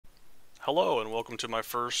Hello and welcome to my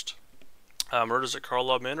first Murders at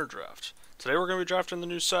Karlov Manor draft. Today we're going to be drafting the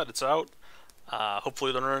new set. It's out.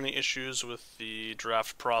 Hopefully there aren't any issues with the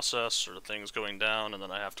draft process or things going down and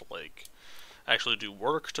then I have to actually do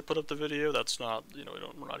work to put up the video. That's not,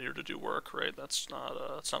 we're not here to do work, right? That's not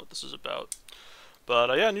what this is about.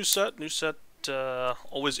 But yeah, new set,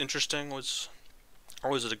 always interesting,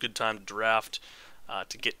 always at a good time to draft,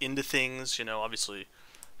 to get into things, obviously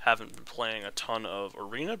haven't been playing a ton of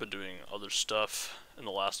Arena, but doing other stuff in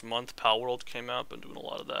the last month. Pal World came out, been doing a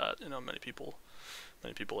lot of that. Many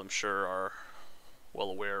people I'm sure are well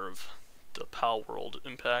aware of the Pal World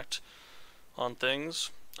impact on things.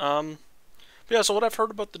 But yeah, so what I've heard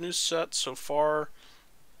about the new set so far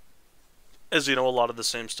is, a lot of the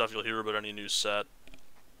same stuff you'll hear about any new set.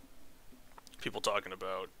 People talking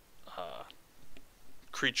about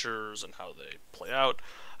creatures and how they play out.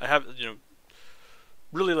 I have,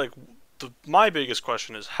 really my biggest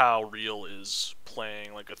question is how real is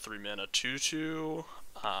playing like a 3-mana 2/2.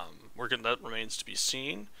 That remains to be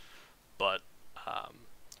seen, but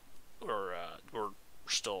we're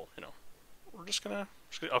still, we're just gonna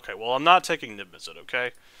okay. Well, I'm not taking Nib Mizzet,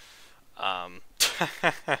 okay. I'm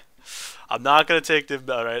not gonna take Nib.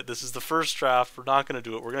 All right, this is the first draft. We're not gonna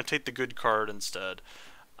do it. We're gonna take the good card instead.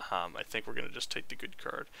 I think we're gonna just take the good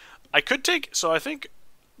card. I think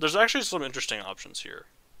there's actually some interesting options here.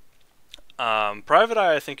 Private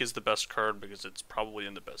Eye I think is the best card because it's probably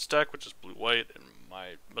in the best deck, which is blue-white, and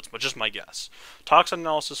that's just my guess. Toxin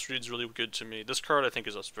Analysis reads really good to me. This card I think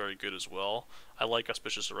is very good as well. I like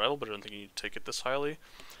Auspicious Arrival, but I don't think you need to take it this highly.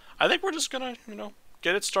 I think we're just gonna,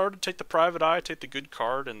 get it started, take the Private Eye, take the good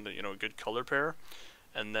card and the, a good color pair,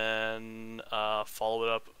 and then follow it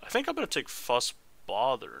up. I think I'm gonna take Fuss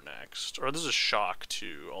Bother next, or this is Shock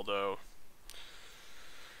too, although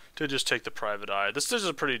to just take the Private Eye. This is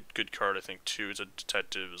a pretty good card, I think, too. It's a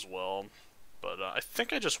detective as well. But I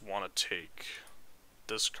think I just want to take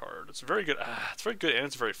this card. It's very good. It's very good, and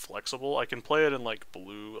it's very flexible. I can play it in,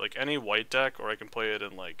 blue, any white deck, or I can play it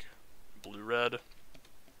in, blue-red.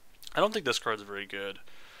 I don't think this card's very good.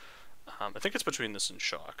 I think it's between this and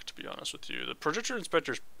Shock, to be honest with you. The Projector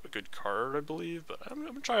Inspector is a good card, I believe, but I'm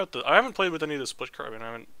going to try out I haven't played with any of the split card. I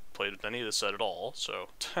haven't played with any of this set at all, so...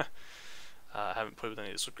 I haven't played with any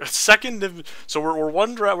of this. Second Niv, so we're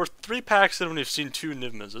one draft. We're 3 packs in, and we've seen 2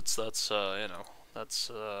 Niv Mizzets.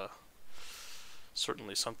 That's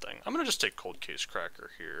certainly something. I'm gonna just take Cold Case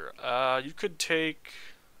Cracker here. You could take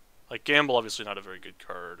Gamble. Obviously, not a very good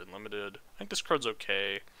card in limited. I think this card's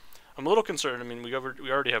okay. I'm a little concerned. I mean, we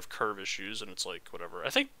already have curve issues, and it's whatever. I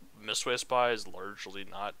think Mistway Spy is largely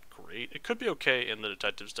not great. It could be okay in the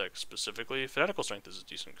Detectives deck specifically. Fanatical Strength is a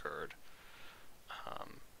decent card.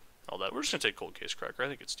 All that. We're just gonna take Cold Case Cracker. I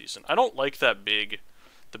think it's decent. I don't like the big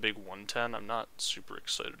 110. I'm not super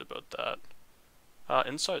excited about that.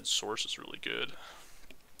 Inside Source is really good.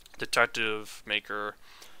 Detective Maker,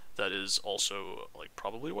 that is also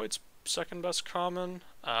probably White's second best common.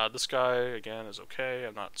 This guy again is okay.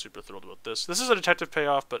 I'm not super thrilled about this. This is a detective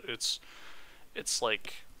payoff, but it's I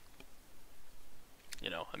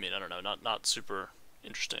mean, I don't know, not super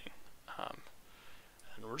interesting.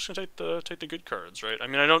 And we're just gonna take the good cards, right? I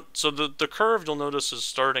mean, so the curve you'll notice is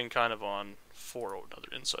starting kind of on 4. Oh, another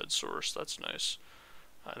Inside Source. That's nice.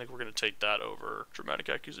 I think we're gonna take that over Dramatic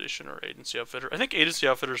Accusation or Agency Outfitter. I think Agency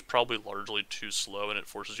Outfitter is probably largely too slow, and it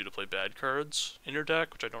forces you to play bad cards in your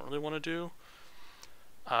deck, which I don't really want to do.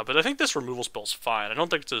 But I think this removal spell's fine. I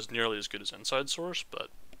don't think it's nearly as good as Inside Source,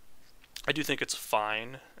 but I do think it's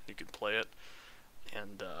fine. You can play it,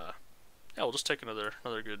 and yeah, we'll just take another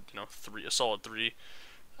good, a solid 3.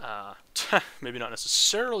 Maybe not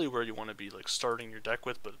necessarily where you want to be starting your deck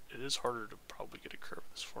with, but it is harder to probably get a curve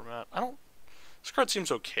in this format. This card seems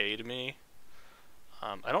okay to me.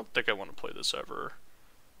 I don't think I want to play this ever.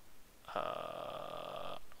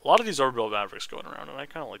 A lot of these Orbital Mavericks going around, and I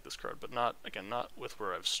kind of like this card, but not with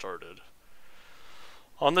where I've started.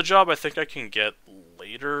 On the Job, I think I can get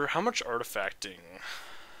later. How much artifacting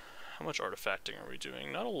are we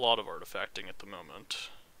doing? Not a lot of artifacting at the moment.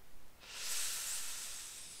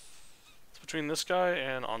 Between this guy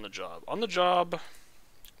and On the Job. On the Job,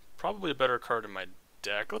 probably a better card in my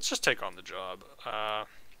deck. Let's just take On the Job.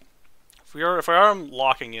 If I are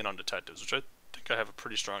locking in on Detectives, which I think I have a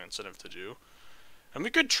pretty strong incentive to do, and we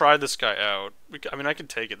could try this guy out. I mean, I could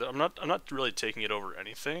take it. I'm not really taking it over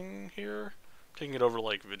anything here. I'm taking it over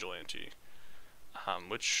Vigilante,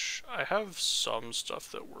 which I have some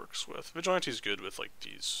stuff that works with. Vigilante's good with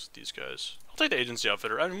these guys. I'll take the Agency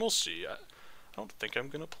Outfitter. I mean, we'll see. I don't think I'm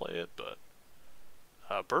gonna play it, but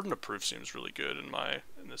Burden of Proof seems really good in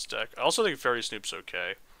this deck. I also think Fairy Snoop's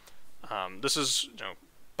okay. This is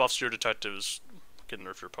buffs your detectives, can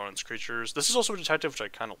nerf your opponent's creatures. This is also a detective, which I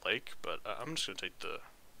kind of like, but I'm just going to take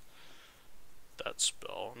that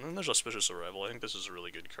spell. And then there's Auspicious Arrival. I think this is a really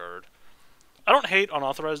good card. I don't hate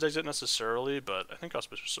Unauthorized Exit necessarily, but I think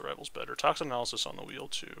Auspicious Arrival's better. Toxin Analysis on the wheel,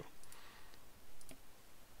 too.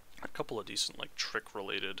 A couple of decent, like,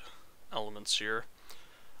 trick-related elements here.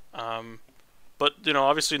 But, you know,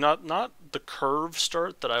 obviously not the curve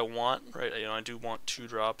start that I want, right? You know, I do want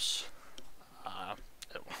 2-drops.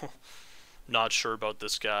 Not sure about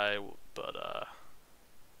this guy, but,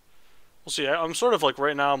 we'll see. I'm sort of like,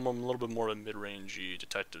 right now, I'm a little bit more of a mid-rangey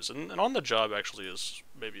detectives. And On the Job actually is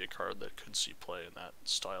maybe a card that could see play in that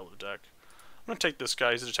style of deck. I'm going to take this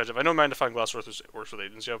guy. He's a detective. I know Magnifying Glass works with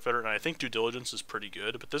Agency Outfitter, and I think Due Diligence is pretty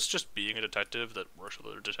good, but this just being a detective that works with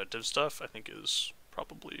other detective stuff, I think is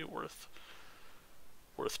probably worth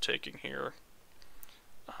taking here.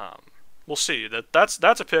 We'll see. That's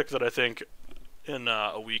a pick that I think in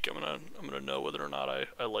a week I'm gonna know whether or not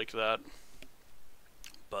I like that.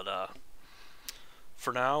 But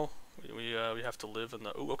for now, we have to live in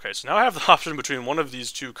the... Ooh, okay, so now I have the option between one of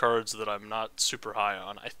these two cards that I'm not super high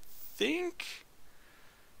on. I think...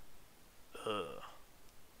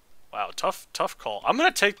 wow, tough call. I'm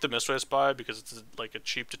going to take the Mistway Spy because it's like a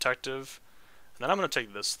cheap detective. And then I'm going to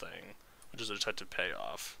take this thing, which is a detective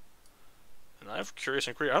payoff. And I have Curious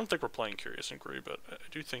Inquiry. I don't think we're playing Curious Inquiry, but I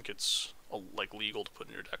do think it's like legal to put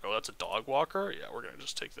in your deck. Oh, that's a Dog Walker? Yeah, we're going to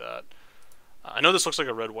just take that. I know this looks like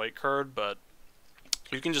a red-white card, but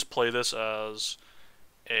you can just play this as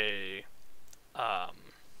a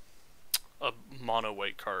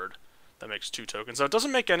mono-white card that makes 2 tokens. Now, it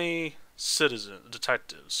doesn't make any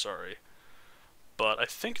detectives, sorry. But I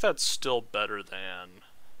think that's still better than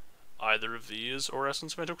either of these or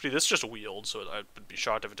Essence of Antiquity. This just wheeled, so I would be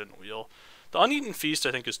shocked if it didn't wheel. The Uneaten Feast,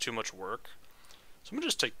 I think, is too much work. So I'm going to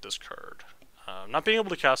just take this card. Not being able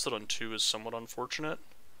to cast it on 2 is somewhat unfortunate,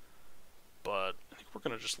 but I think we're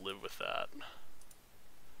going to just live with that.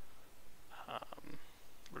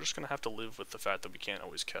 We're just going to have to live with the fact that we can't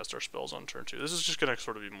always cast our spells on turn 2. This is just going to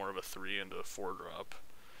sort of be more of a 3 and a 4-drop,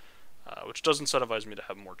 which does incentivize me to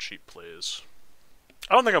have more cheap plays.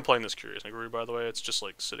 I don't think I'm playing this Curious Inquiry, by the way. It's just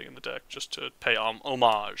like sitting in the deck just to pay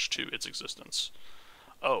homage to its existence.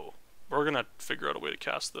 Oh, we're going to figure out a way to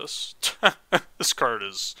cast this. This card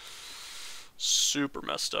is super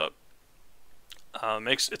messed up.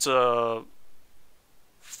 It's a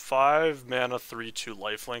 5 mana 3/2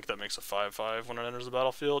 lifelink that makes a 5/5 when it enters the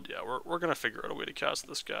battlefield. Yeah, we're gonna figure out a way to cast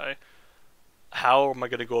this guy. How am I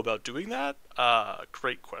gonna go about doing that?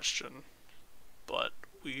 Great question. But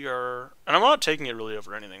we are, and I'm not taking it really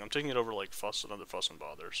over anything. I'm taking it over like another fuss and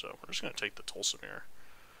bother. So we're just gonna take the Tulsimir.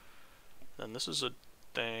 Then this is a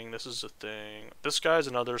thing. This is a thing. This guy's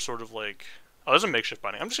another sort of like. Oh, there's a Makeshift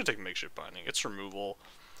Binding. I'm just gonna take Makeshift Binding. It's removal.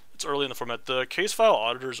 It's early in the format. The Case File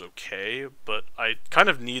Auditor is okay, but I kind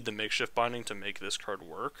of need the Makeshift Binding to make this card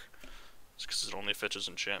work. It's because it only fetches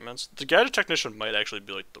enchantments. The Gadget Technician might actually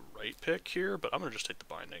be like the right pick here, but I'm gonna just take the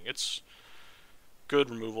Binding. It's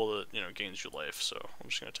good removal that, you know, gains you life, so I'm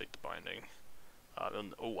just gonna take the Binding.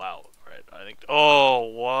 Oh wow! All right, I think. Oh,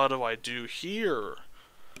 what do I do here?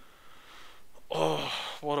 Oh,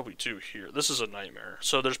 what do we do here? This is a nightmare.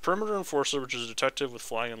 So there's Perimeter Enforcer, which is a detective with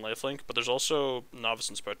flying and lifelink, but there's also Novice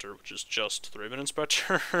Inspector, which is just Thraben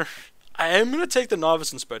Inspector. I am going to take the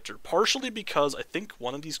Novice Inspector, partially because I think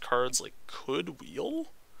one of these cards like could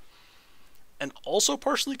wheel, and also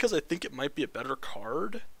partially because I think it might be a better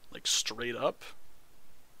card, like straight up.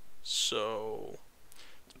 So,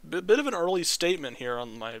 a bit of an early statement here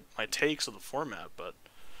on my takes of the format, but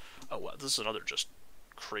oh wow, this is another just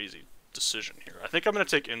crazy decision here. I think I'm going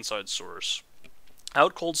to take Inside Source.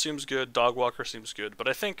 Out Cold seems good, Dog Walker seems good, but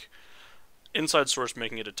I think Inside Source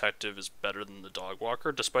making a detective is better than the Dog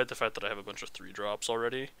Walker, despite the fact that I have a bunch of 3-drops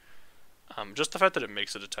already. Just the fact that it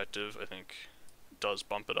makes a detective, I think, does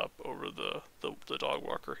bump it up over the Dog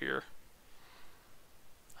Walker here.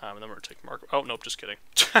 And then we're going to take Market... Oh, nope, just kidding.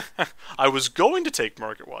 I was going to take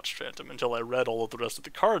Market Watch Phantom until I read all of the rest of the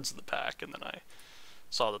cards in the pack, and then I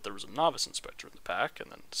saw that there was a Novice Inspector in the pack,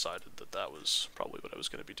 and then decided that that was probably what I was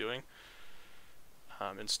going to be doing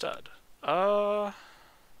instead. I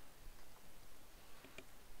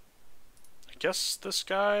guess this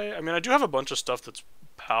guy... I mean, I do have a bunch of stuff that's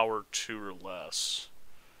power 2 or less.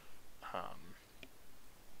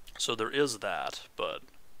 So there is that, but...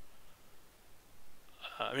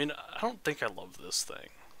 I mean, I don't think I love this thing.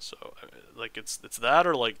 So, like, it's that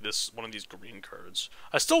or, like, this one of these green cards.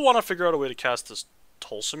 I still want to figure out a way to cast this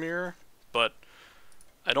Tulsimir, but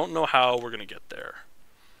I don't know how we're gonna get there.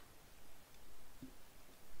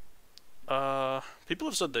 People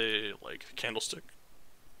have said they like Candlestick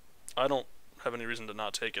I don't have any reason to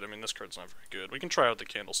not take it. I mean, this card's not very good. We can try out the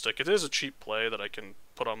Candlestick. It is a cheap play that I can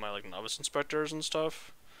put on my like Novice Inspectors and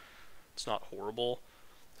stuff. It's not horrible.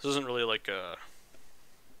 This isn't really like a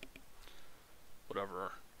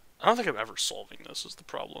whatever. I don't think I'm ever solving this is the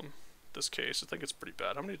problem. This case, I think it's pretty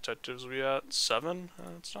bad. How many detectives are we at? 7?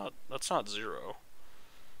 It's not. That's not 0.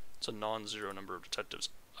 It's a non-zero number of detectives.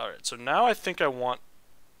 All right. So now I think I want.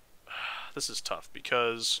 This is tough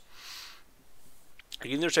because I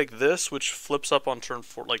can either take this, which flips up on turn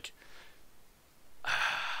 4, like. I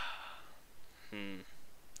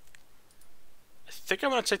think I'm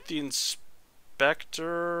gonna take the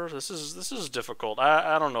Inspector. This is difficult.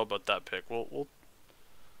 I don't know about that pick. We'll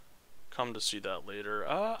come to see that later.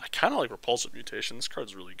 I kind of like Repulsive Mutation. This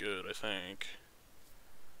card's really good, I think.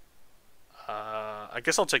 I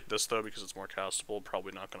guess I'll take this, though, because it's more castable.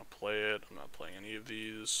 Probably not going to play it. I'm not playing any of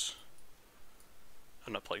these.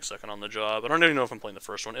 I'm not playing second on the job. I don't even know if I'm playing the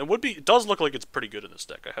first one. It does look like it's pretty good in this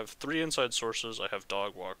deck. I have 3 Inside Sources. I have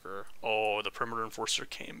Dog Walker. Oh, the Perimeter Enforcer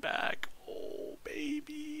came back. Oh,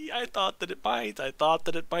 baby. I thought that it might. I thought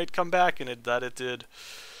that it might come back, and it did.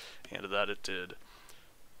 And that it did.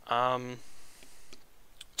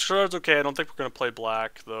 Sure, it's okay. I don't think we're going to play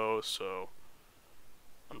black, though, so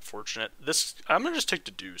unfortunate. I'm going to just take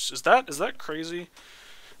the Deuce. Is that crazy?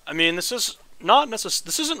 I mean, this is not necessarily,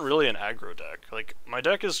 this isn't really an aggro deck. Like, my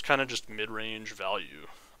deck is kind of just mid-range value.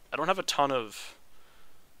 I don't have a ton of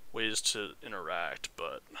ways to interact,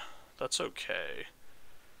 but that's okay.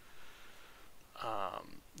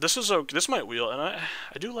 This might wheel, and I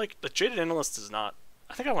do like, the Jaded Analyst is not,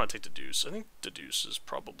 I think I want to take the Deuce. I think the Deuce is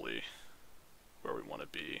probably where we want to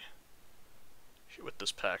be with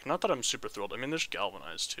this pack. Not that I'm super thrilled. I mean, there's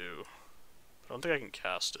Galvanize too, but I don't think I can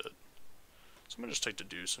cast it. So I'm going to just take the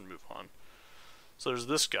Deuce and move on. So there's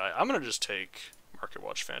this guy. I'm going to just take Market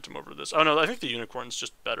Watch Phantom over this. Oh no, I think the Unicorn's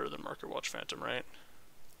just better than Market Watch Phantom, right?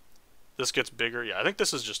 This gets bigger. Yeah, I think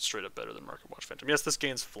this is just straight up better than Market Watch Phantom. Yes, this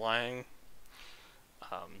gains flying.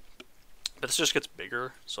 But this just gets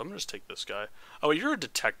bigger, so I'm gonna just take this guy. Oh, you're a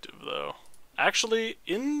detective though. Actually,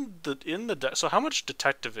 in the deck, so how much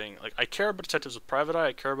detectiving? Like, I care about detectives with Private Eye.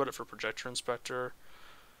 I care about it for Projector Inspector.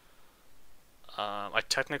 I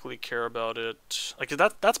technically care about it. Like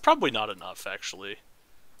that's probably not enough, actually.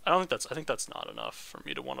 I think that's not enough for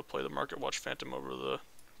me to want to play the Market Watch Phantom over the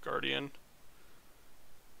Guardian.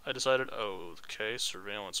 I decided, oh, okay,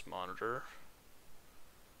 Surveillance Monitor.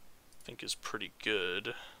 I think is pretty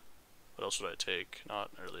good. What else would I take? Not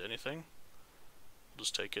really anything. I'll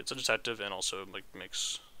just take it. It's a detective and also like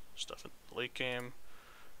makes stuff in the late game.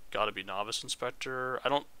 Gotta be Novice Inspector. I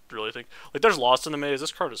don't really think, like, there's Lost in the Maze.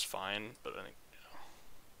 This card is fine, but I think,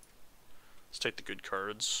 let's take the good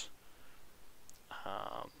cards.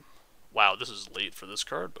 Wow, this is late for this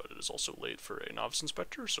card, but it is also late for a Novice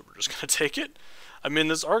Inspector, so we're just gonna take it. I mean,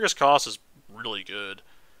 this Argus Cost is really good,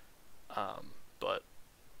 but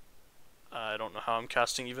I don't know how I'm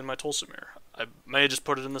casting even my Tulsimir. I may just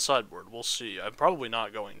put it in the sideboard. We'll see. I'm probably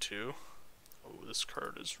not going to. Oh, this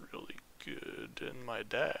card is really good in my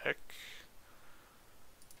deck.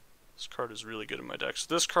 This card is really good in my deck.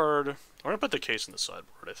 So this card, I'm going to put the case in the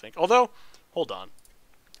sideboard, I think. Although, hold on.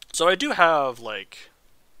 So I do have, like,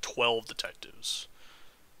 12 detectives.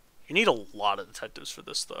 You need a lot of detectives for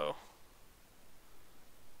this, though.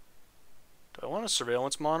 Do I want a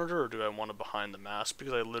Surveillance Monitor, or do I want a Behind the Mask?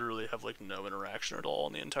 Because I literally have, like, no interaction at all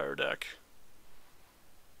in the entire deck.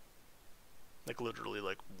 Like, literally,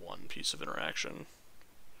 like, one piece of interaction.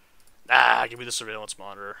 Ah, give me the Surveillance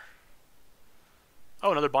Monitor.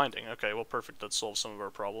 Oh, another Binding. Okay, well, perfect. That solves some of our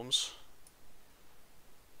problems.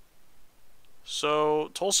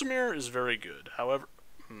 So, Tulsimir is very good. However,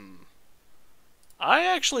 I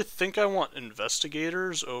actually think I want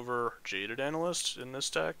Investigators over Jaded Analyst in this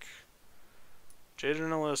deck. Jaded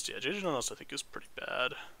Analyst, yeah, Jaded Analyst I think is pretty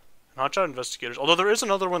bad. Hotshot Investigators, although there is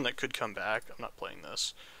another one that could come back. I'm not playing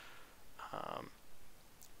this. I'm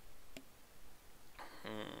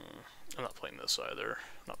not playing this either.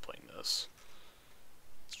 I'm not playing this.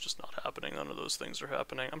 It's just not happening. None of those things are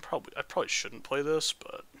happening. I probably shouldn't play this,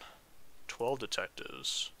 but 12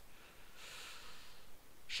 detectives.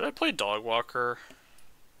 Should I play Dog Walker?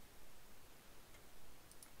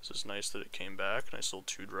 This is nice that it came back. Nice little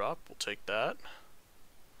 2-drop. We'll take that.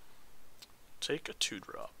 Take a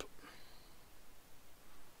 2-drop.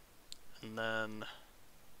 And then,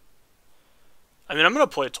 I mean, I'm going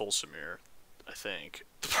to play Tulsimir, I think.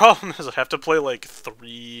 The problem is I have to play like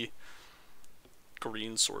 3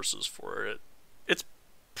 green sources for it. It's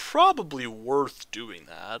probably worth doing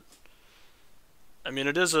that. I mean,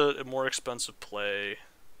 it is a more expensive play.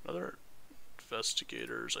 Another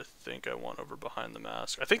investigators I think I want over behind the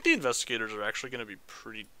mask. I think the investigators are actually going to be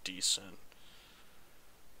pretty decent.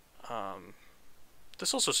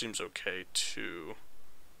 This also seems okay too.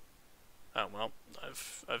 Oh well,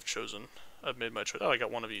 I've made my choice. Oh, I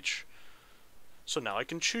got one of each. So now I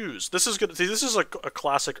can choose. This is good. See, this is like a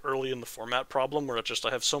classic early in the format problem where I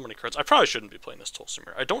have so many cards. I probably shouldn't be playing this Tulsa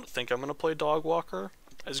Mirror. I don't think I'm going to play Dog Walker.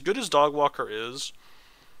 As good as Dog Walker is,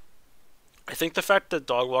 I think the fact that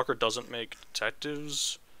Dog Walker doesn't make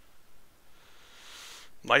detectives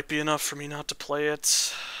might be enough for me not to play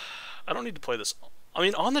it. I don't need to play this. I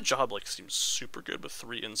mean, On the Job like seems super good with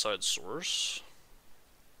 3 inside source.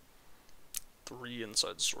 3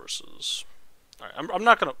 inside sources. Alright, I'm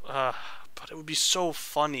not gonna, but it would be so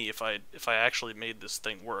funny if I actually made this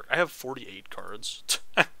thing work. I have 48 cards.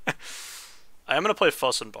 I am gonna play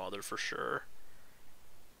Fuss and Bother for sure.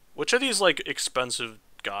 Which of these, like, expensive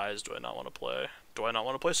guys do I not want to play? Do I not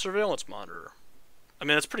want to play Surveillance Monitor? I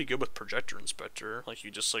mean, that's pretty good with Projector Inspector. Like,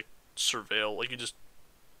 you just, like, surveil, like, you just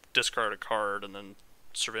discard a card and then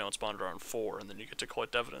Surveillance Monitor on 4, and then you get to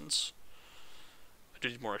collect evidence. I do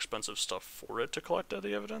need more expensive stuff for it to collect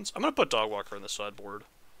the evidence. I'm gonna put Dog Walker in the sideboard.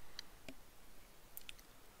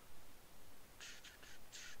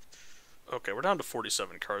 Okay, we're down to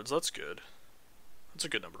 47 cards. That's good. That's a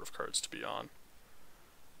good number of cards to be on.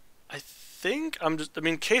 I think I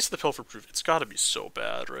mean, Case of the Pilfer Proof, it's gotta be so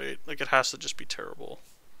bad, right? Like, it has to just be terrible.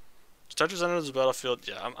 Detectives enter the battlefield.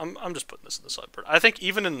 Yeah, I'm just putting this in the sideboard. I think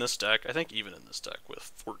even in this deck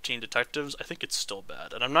with 14 detectives, I think it's still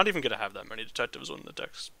bad. And I'm not even going to have that many detectives when the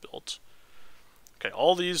deck's built. Okay,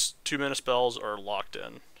 all these 2-mana spells are locked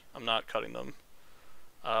in. I'm not cutting them.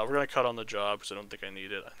 We're going to cut On the Job because I don't think I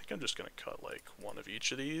need it. I think I'm just going to cut, like, one of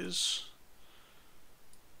each of these.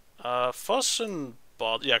 Fuss and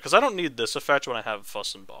Bother. Yeah, because I don't need this effect when I have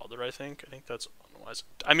Fuss and Bother, I think. I think that's unwise.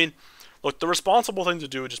 I mean, look, the responsible thing to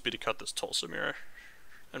do would just be to cut this Tulsa Mirror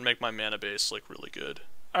and make my mana base, like, really good.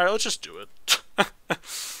 Alright, let's just do it.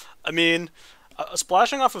 I mean,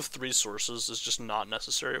 splashing off of 3 sources is just not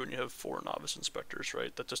necessary when you have 4 Novice Inspectors,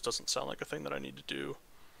 right? That just doesn't sound like a thing that I need to do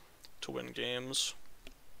to win games.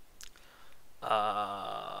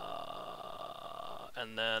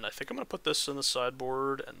 And then I think I'm going to put this in the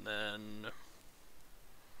sideboard, and then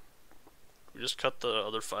we just cut the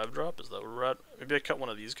other 5-drop? Is that where we're at? Maybe I cut one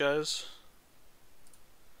of these guys.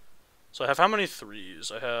 So I have how many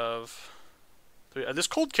 3s? I have 3. This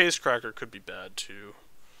Cold Case Cracker could be bad too.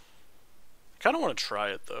 I kind of want to try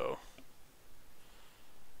it though.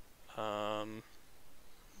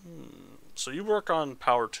 So you work on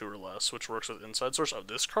power 2 or less, which works with inside source. Oh,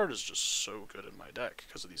 this card is just so good in my deck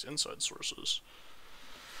because of these inside sources.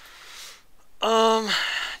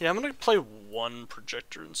 Yeah, I'm gonna play 1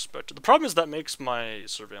 Projector Inspector. The problem is that makes my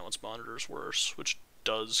Surveillance Monitors worse, which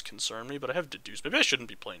does concern me, but I have Deduce. Maybe I shouldn't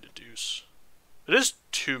be playing Deduce. It is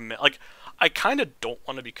 2 mana. Like, I kind of don't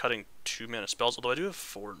want to be cutting 2 mana spells, although I do have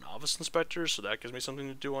 4 Novice Inspectors, so that gives me something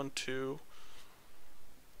to do on 2.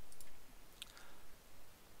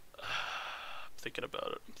 I'm thinking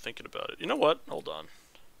about it. You know what? Hold on.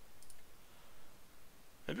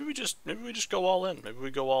 Maybe we just go all in. Maybe we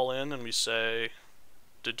go all in and we say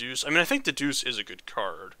Deduce. I mean, I think Deduce is a good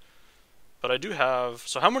card. But I do have...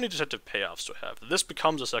 So how many detective payoffs do I have? This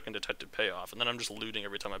becomes a second detective payoff, and then I'm just looting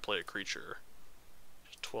every time I play a creature.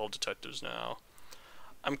 12 detectives now.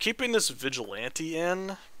 I'm keeping this Vigilante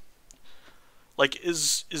in. Like,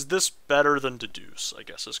 is this better than Deduce, I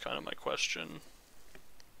guess is kind of my question.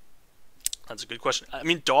 That's a good question. I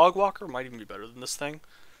mean, Dog Walker might even be better than this thing.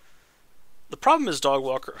 The problem is Dog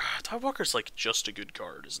Walker's like just a good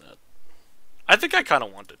card, isn't it? I think I kind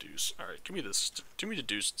of want Deduce. Alright, give me this. Give me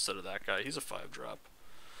Deduce instead of that guy. He's a 5-drop.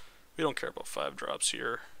 We don't care about 5-drops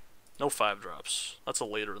here. No 5-drops. That's a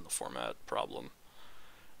later in the format problem.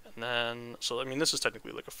 And then, so I mean, this is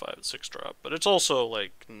technically like a 5 and 6-drop, but it's also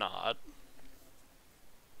like not.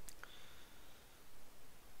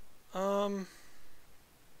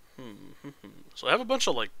 So I have a bunch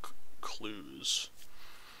of like clues.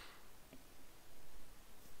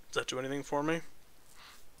 Does that do anything for me?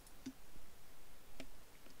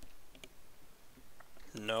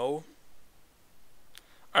 No.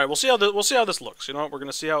 All right, we'll see how this looks. You know what? We're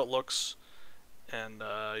gonna see how it looks, and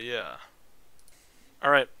yeah.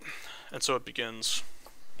 All right, and so it begins.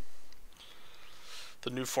 The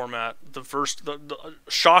new format, the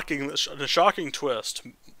shocking twist.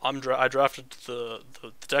 I drafted the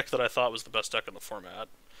deck that I thought was the best deck in the format.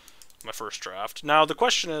 My first draft. Now the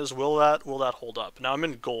question is, will that hold up? Now I'm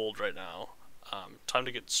in gold right now. Time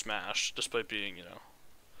to get smashed, despite being, you know,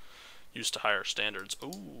 used to higher standards.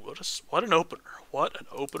 Ooh, what an opener! What an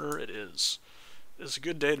opener it is! It's a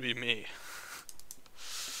good day to be me.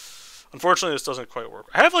 Unfortunately, this doesn't quite work.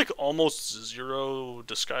 I have like almost 0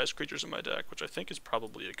 disguised creatures in my deck, which I think is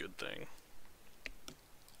probably a good thing.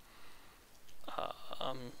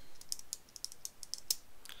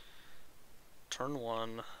 Turn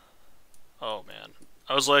 1. Oh man,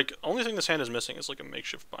 I was like, only thing this hand is missing is like a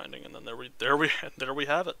makeshift binding, and then there we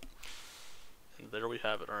have it. And there we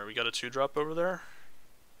have it. All right, we got a 2-drop over there.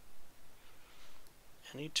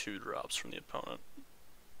 Any 2-drops from the opponent?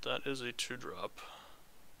 That is a 2-drop.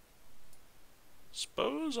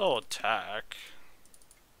 Suppose I'll attack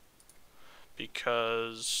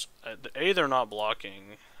because A, they're not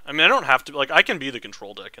blocking. I mean, I don't have to. Like, I can be the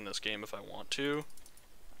control deck in this game if I want to.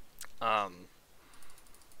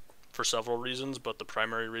 For several reasons, but the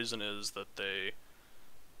primary reason is that they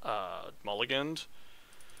mulliganed.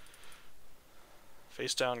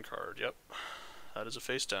 Face down card, yep. That is a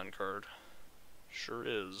face down card. Sure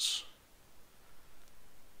is.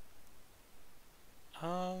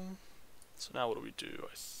 So now what do we do?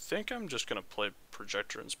 I think I'm just gonna play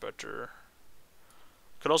Projector Inspector.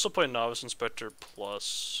 Could also play Novice Inspector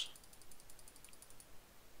plus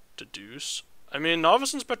Deduce. I mean,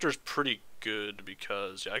 Novice Inspector is pretty good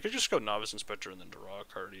because, yeah, I could just go Novice Inspector and then draw a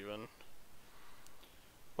card even.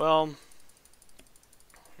 Well,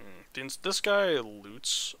 this guy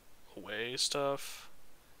loots away stuff,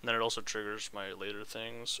 and then it also triggers my later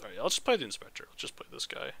things. Alright, I'll just play the Inspector. Let's just play this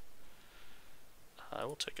guy. I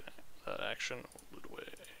will take that action. I'll loot away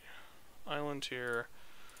island here.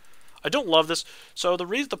 I don't love this. So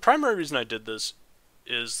the primary reason I did this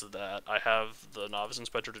is that I have the Novice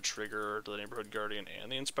Inspector to trigger the Neighborhood Guardian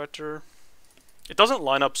and the Inspector. It doesn't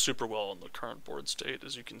line up super well in the current board state,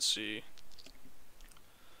 as you can see.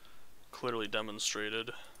 Clearly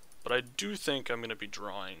demonstrated. But I do think I'm going to be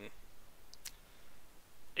drawing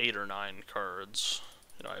 8 or 9 cards.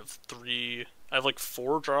 You know, I have like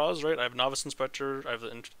 4 draws, right? I have Novice Inspector, I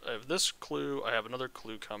have this clue, I have another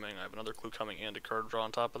clue coming, I have another clue coming and a card draw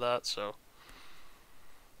on top of that, so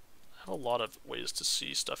I have a lot of ways to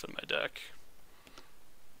see stuff in my deck.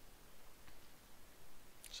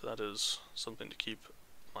 So that is something to keep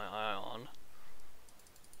my eye on.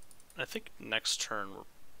 I think next turn,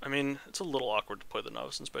 I mean, it's a little awkward to play the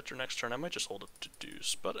Novice Inspector next turn. I might just hold it to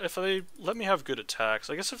Deuce, but if they let me have good attacks,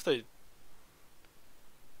 I guess if they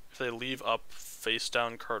leave up face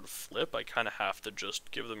down card flip, I kind of have to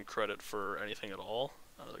just give them credit for anything at all.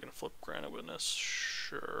 They're going to flip Granite Witness,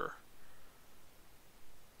 sure.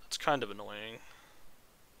 That's kind of annoying.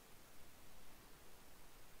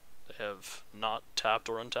 They have not tapped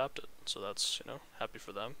or untapped it, so that's, you know, happy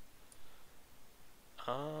for them.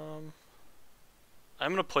 I'm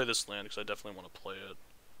going to play this land because I definitely want to play it.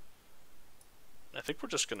 I think we're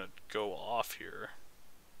just going to go off here.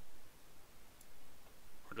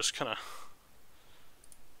 We're just gonna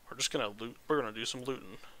loot. We're gonna do some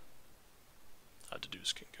looting.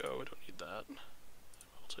 Deduce can go. We don't need that.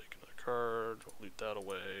 We'll take another card. We'll loot that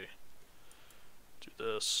away. Do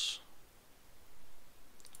this.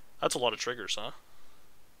 That's a lot of triggers, huh?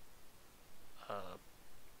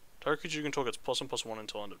 Target creature you control gets +1/+1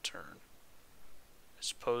 until end of turn. I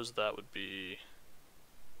suppose that would be.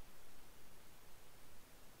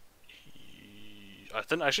 I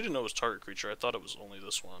actually didn't know it was target creature. I thought it was only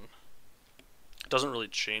this one. It doesn't really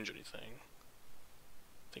change anything.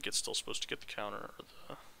 I think it's still supposed to get the counter or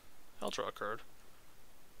the. I'll draw a card.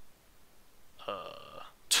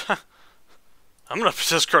 I'm gonna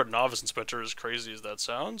discard Novice Inspector, as crazy as that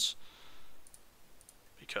sounds,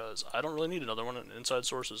 because I don't really need another one. An Inside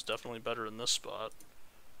Source is definitely better in this spot.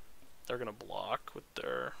 They're gonna block with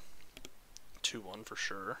their 2/1 for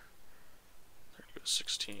sure. They're gonna go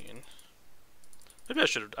 16. Maybe I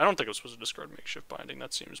should have. I don't think I was supposed to discard Makeshift Binding.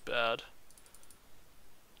 That seems bad.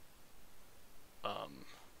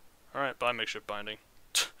 Alright, bye Makeshift Binding.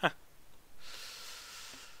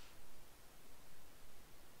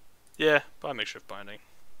 Yeah, bye Makeshift Binding.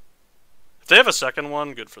 If they have a second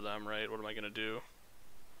one, good for them, right? What am I gonna do?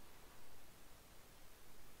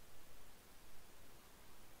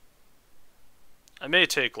 I may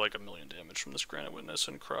take like 1,000,000 damage from this Granite Witness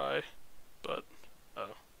and cry, but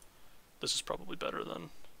oh. This is probably better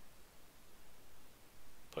than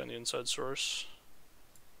playing the Inside Source,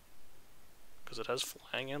 because it has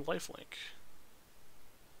flying and lifelink.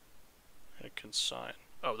 And it can sign.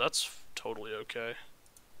 Oh, that's totally okay.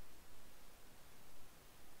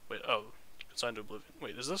 Wait, oh, consign to Oblivion.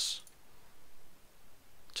 Wait, is this?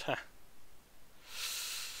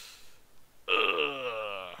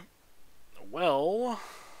 Well,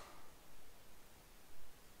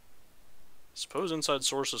 suppose Inside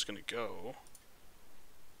Source is going to go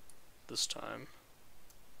this time.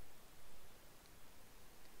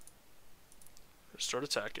 Start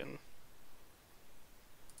attacking.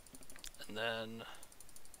 And then,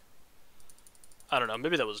 I don't know,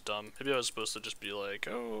 maybe that was dumb. Maybe I was supposed to just be like,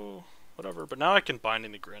 oh, whatever. But now I can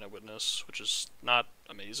Binding the Granite Witness, which is not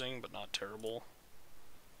amazing, but not terrible.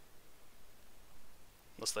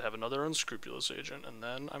 Unless they have another Unscrupulous Agent, and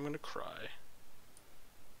then I'm going to cry.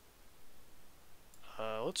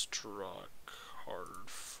 Let's draw a card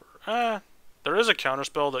for... there is a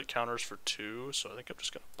counterspell that counters for 2, so I think I'm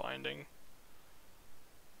just going to Binding.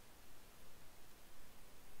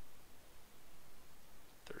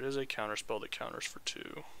 There is a counterspell that counters for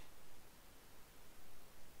 2.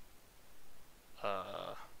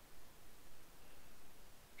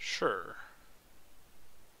 Sure.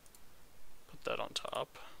 Put that on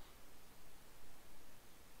top.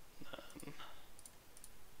 Then we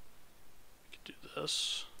could do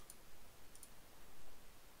this.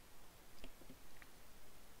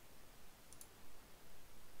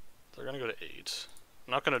 They're gonna go to 8.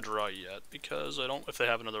 I'm not gonna draw yet because I don't. If they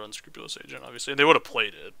have another Unscrupulous Agent, obviously they would have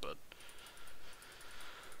played it, but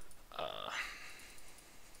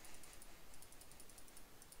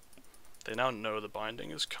they now know the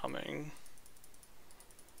Binding is coming.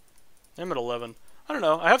 I'm at 11. I don't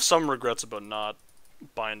know. I have some regrets about not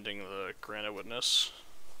Binding the Granite Witness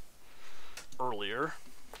earlier.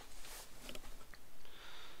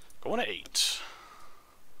 Going to 8.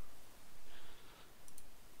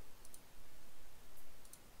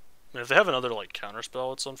 I mean, if they have another, like,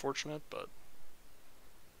 counterspell, it's unfortunate, but...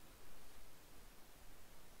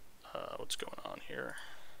 what's going on here?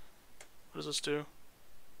 What does this do?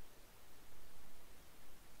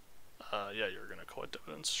 Yeah, you're gonna collect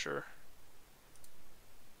evidence, sure.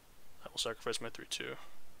 I will sacrifice my 3/2.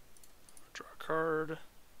 Draw a card.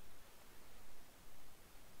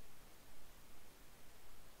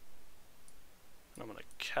 And I'm gonna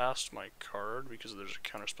cast my card because there's a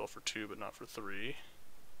counterspell for 2 but not for 3.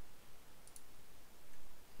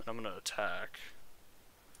 And I'm gonna attack.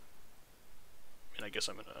 I mean, I guess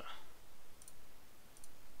I'm gonna...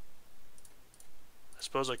 I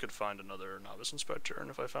suppose I could find another Novice Inspector, and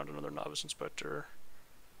if I found another Novice Inspector,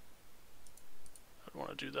 I'd want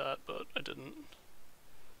to do that, but I didn't.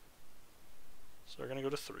 So they're gonna go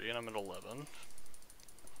to 3, and I'm at 11.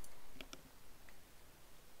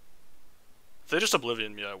 If they just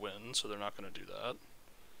Oblivion me, I win, so they're not gonna do that.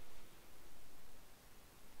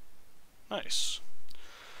 Nice.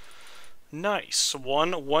 Nice.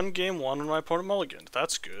 One game won when my opponent mulliganed.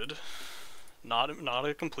 That's good. Not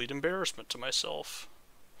a complete embarrassment to myself.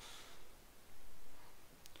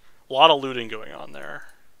 A lot of looting going on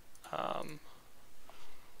there.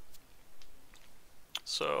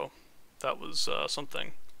 So that was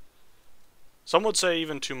something. Some would say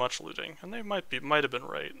even too much looting, and they might have been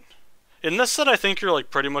right. In this set, I think you're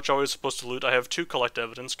like pretty much always supposed to loot. I have 2 Collect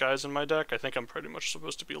Evidence guys in my deck. I think I'm pretty much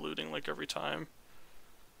supposed to be looting like every time.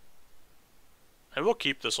 I will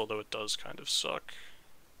keep this, although it does kind of suck.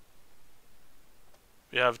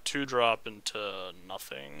 We have 2-drop into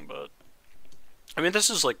nothing, but... I mean, this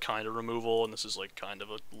is like kind of removal, and this is like kind of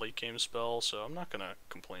a late game spell, so I'm not gonna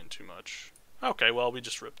complain too much. Okay, well, we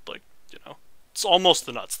just ripped, like, you know... It's almost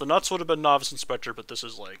the nuts. The nuts would have been Novice Inspector, but this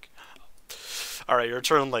is like... Alright, you're a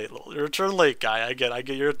turn late. You're a turn late, guy. I get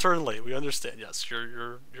you're a turn late. We understand. Yes,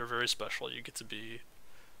 you're very special. You get to be...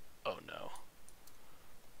 Oh, no.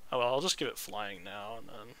 Oh, well, I'll just give it flying now, and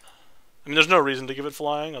then... I mean, there's no reason to give it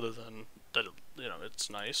flying, other than that, you know, it's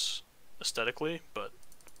nice, aesthetically, but...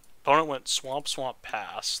 Opponent went Swamp, Swamp,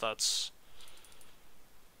 Pass. That's...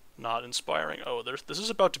 not inspiring. Oh, this is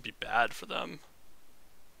about to be bad for them.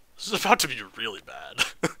 This is about to be really bad.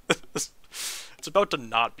 It's about to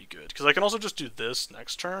not be good, because I can also just do this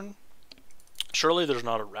next turn. Surely there's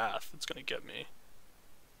not a Wrath that's going to get me.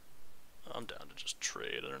 I'm down to just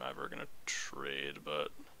trade. They're never going to trade, but...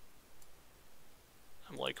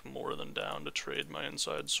 I'm like more than down to trade my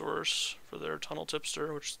Inside Source for their Tunnel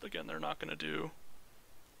Tipster, which, again, they're not going to do.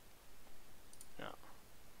 Yeah.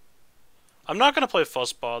 I'm not going to play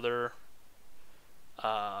Fuss Bother.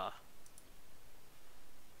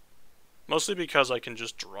 Mostly because I can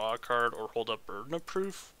just draw a card or hold up Burden of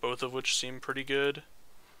Proof, both of which seem pretty good.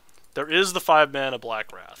 There is the 5-mana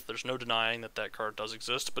Black Wrath. There's no denying that that card does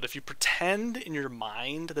exist, but if you pretend in your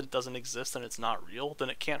mind that it doesn't exist and it's not real, then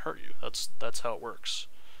it can't hurt you. That's how it works.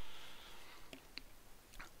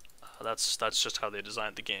 That's just how they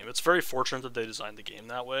designed the game. It's very fortunate that they designed the game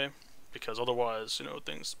that way, because otherwise, you know,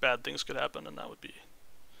 bad things could happen, and that would be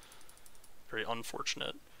very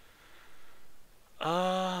unfortunate.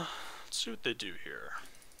 Let's see what they do here.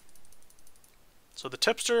 So the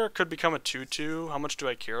Tipster could become a 2/2. How much do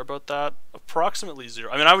I care about that? Approximately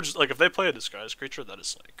 0. I mean, I would just, like, if they play a Disguised Creature, that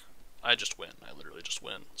is like, I just win. I literally just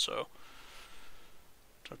win. So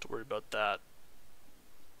Don't have to worry about that.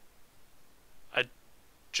 I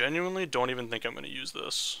genuinely don't even think I'm going to use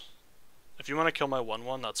this. If you want to kill my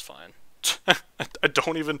 1/1, that's fine. I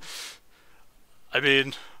don't even... I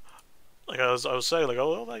mean, like I was saying, like,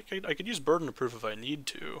 oh, well, I could use burden of proof if I need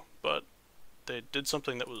to, but they did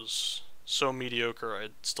something that was so mediocre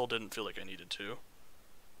I still didn't feel like I needed to.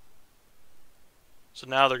 So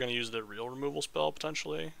now they're going to use their real removal spell,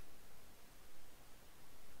 potentially.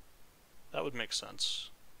 That would make sense.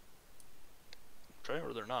 Okay,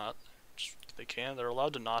 or they're not. They can. They're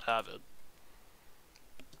allowed to not have it.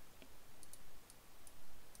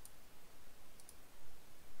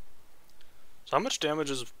 So how much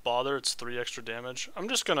damage is Bother? It's 3 extra damage. I'm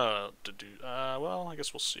just gonna do. Well, I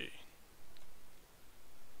guess we'll see.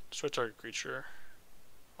 Destroy target creature.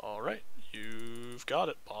 Alright, you've got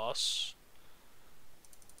it, boss.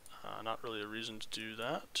 Not really a reason to do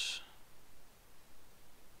that.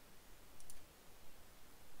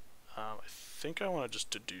 I think I want to just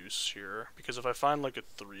deduce here, because if I find like a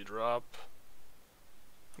 3-drop,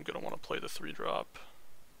 I'm going to want to play the 3-drop.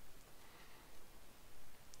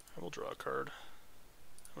 I will draw a card.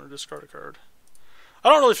 I'm going to discard a card. I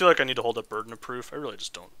don't really feel like I need to hold up Burden of Proof. I really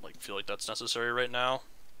just don't feel like that's necessary right now.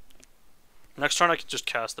 Next turn I can just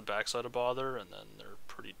cast the backside of Bother, and then they're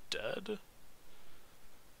pretty dead. Can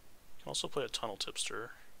also play a Tunnel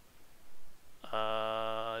Tipster.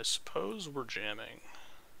 I suppose we're jamming.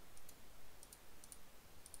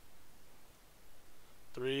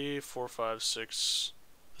 3, 4, 5, 6.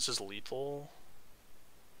 This is lethal.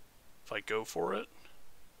 If I go for it,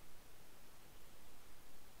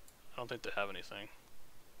 I don't think they have anything.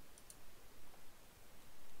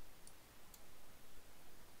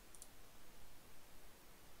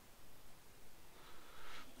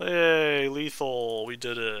 Hey, lethal, we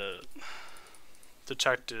did it.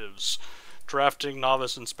 Detectives. Drafting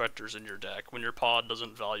novice inspectors in your deck when your pod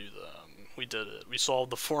doesn't value them. We did it. We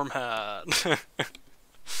solved the format.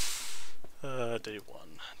 Day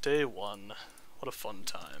one. Day one. What a fun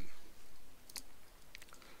time.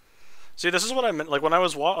 See, this is what I meant. Like when I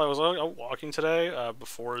was out walking today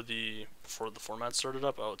before the format started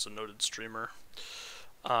up. Oh, it's a noted streamer.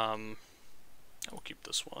 I will keep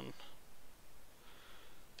this one.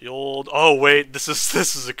 The old. Oh wait, this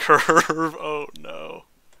is a curve. Oh no.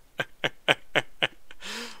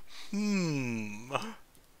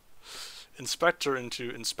 Inspector into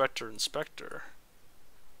inspector.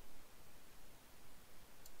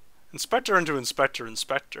 Inspector into inspector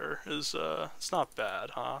is it's not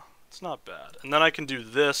bad, huh? It's not bad. And then I can do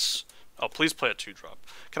this. Oh, please play a 2-drop.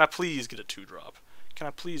 Can I please get a 2-drop? Can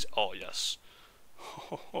I please? Oh yes.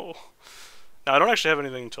 Now I don't actually have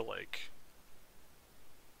anything to like.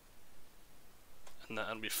 And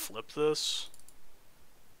then we flip this.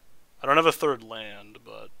 I don't have a 3rd land,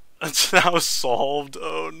 but it's now solved.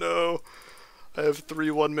 Oh no. I have 3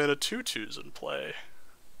 1-mana 2/2s in play.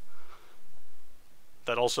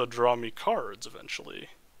 That also draw me cards eventually.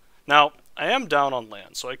 Now, I am down on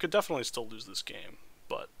land, so I could definitely still lose this game,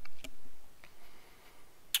 but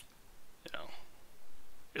you know,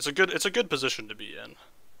 it's a good position to be in.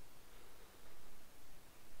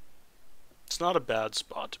 It's not a bad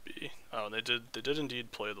spot to be. Oh, they did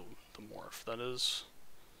indeed play the morph. That is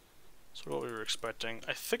sort of what we were expecting.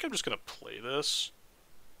 I think I'm just gonna play this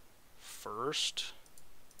first.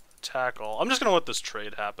 Attack all. I'm just gonna let this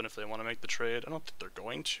trade happen if they want to make the trade. I don't think they're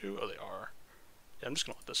going to. Oh, they are. Yeah, I'm just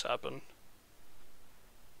gonna let this happen.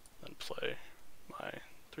 Then play my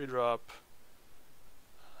 3-drop.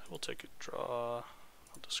 I will take a draw.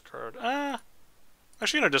 I'll discard. I'm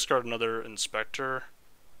actually gonna discard another inspector.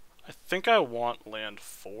 I think I want land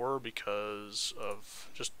 4 because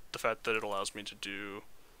of just the fact that it allows me to do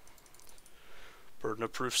burden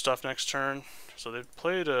of proof stuff next turn. So they've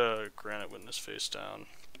played a Granite Witness face down.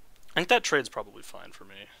 I think that trade's probably fine for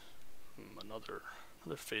me. Another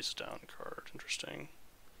face down card. Interesting.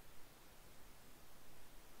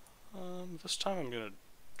 This time I'm gonna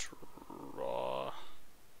draw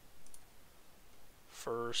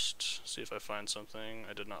first. See if I find something.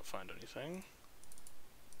 I did not find anything.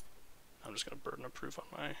 I'm just gonna burden of proof on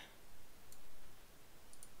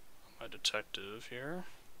my detective here.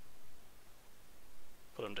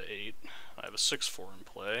 Put him to 8. I have a 6/4 in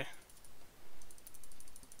play.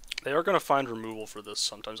 They are going to find removal for this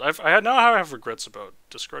sometimes. Now I have regrets about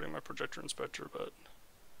discarding my Projector Inspector, but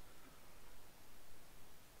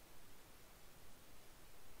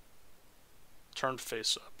turned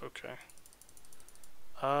face up. Okay.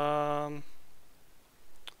 I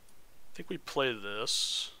think we play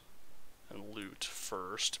this and loot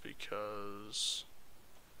first because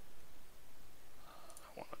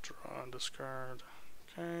I want to draw and discard.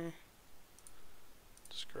 Okay.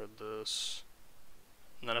 Discard this.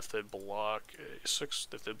 And then if they block a 6,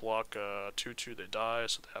 if they block a 2/2, they die,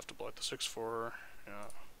 so they have to block the 6/4. Yeah.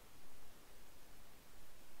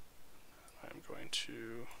 I'm going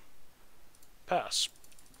to pass.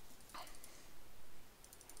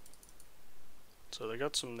 So they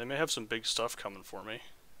got some, they may have some big stuff coming for me.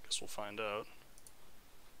 Guess we'll find out.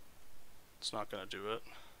 It's not gonna do it.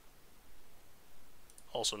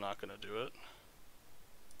 Also not gonna do it.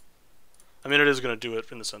 I mean, it is gonna do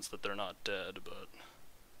it in the sense that they're not dead, but...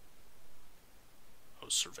 Oh,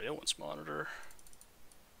 surveillance monitor.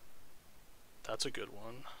 That's a good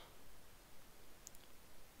one.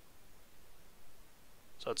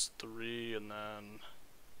 So that's 3, and then you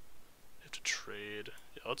have to trade.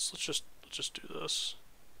 Yeah, let's just do this.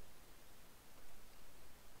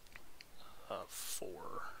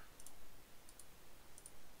 4.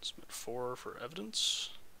 Submit 4 for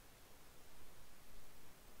evidence.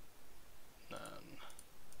 And then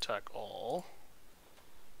attack all.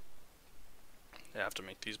 They have to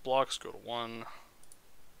make these blocks go to 1. And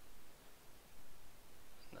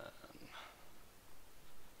then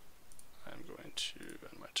I'm going to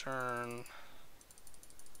end my turn.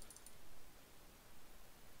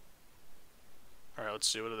 Alright, let's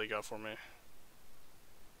see, what do they got for me?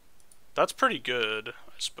 That's pretty good,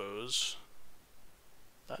 I suppose.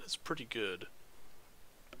 That is pretty good.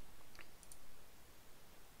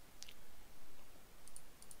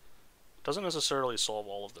 Doesn't necessarily solve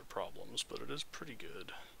all of their problems, but it is pretty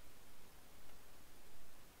good.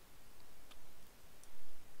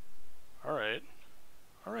 Alright.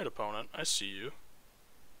 Alright, opponent, I see you.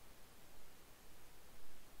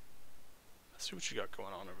 Let's see what you got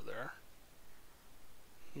going on over there.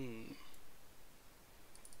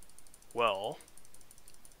 Well,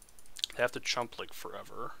 they have to chump like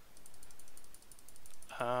forever.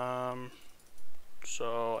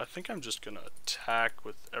 So I think I'm just gonna attack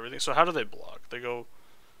with everything. So how do they block? They can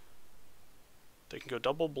go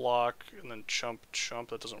double block and then chump.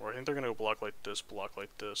 That doesn't work. I think they're gonna go block like this, block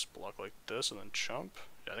like this, block like this, and then chump.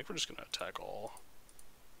 Yeah, I think we're just gonna attack all.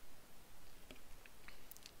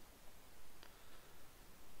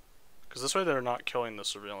 Because this way they're not killing the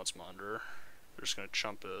surveillance monitor. They're just gonna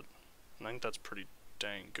chump it. And I think that's pretty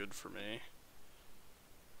dang good for me.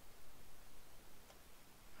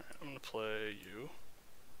 Alright, I'm gonna play you.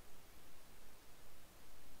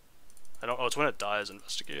 Oh, it's when it dies,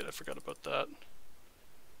 investigate. I forgot about that.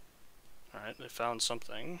 Alright, they found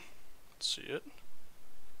something. Let's see it.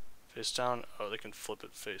 Face down. Oh, they can flip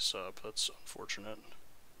it face up. That's unfortunate.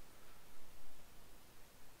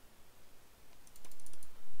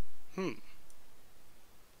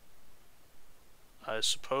 I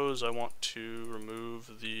suppose I want to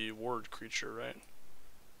remove the ward creature, right?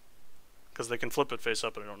 Because they can flip it face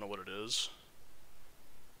up and I don't know what it is.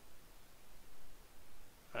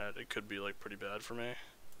 It could be like pretty bad for me.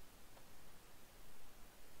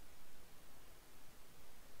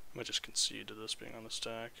 I might just concede to this being on the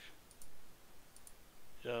stack.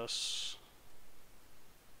 Yes.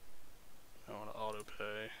 I want to auto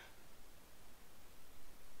pay.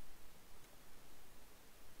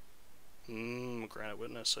 Granite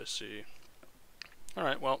Witness, I see.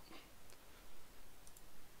 Alright, well.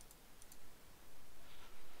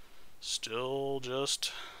 Still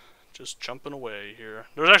just jumping away here.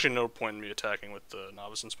 There's actually no point in me attacking with the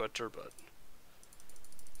Novice Inspector, but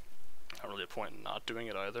not really a point in not doing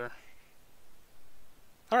it either.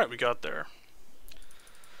 Alright, we got there.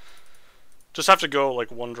 Just have to go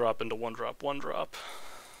like 1 drop into 1 drop, 1 drop.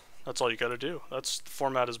 That's all you gotta do. The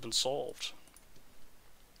format has been solved.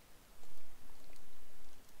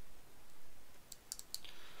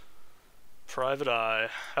 Private Eye.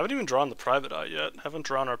 Haven't even drawn the Private Eye yet. Haven't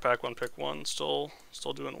drawn our pack 1 pick 1. Still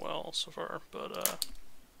doing well so far. But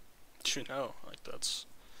you know, like that's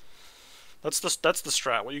the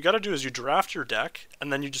strat. What you got to do is you draft your deck,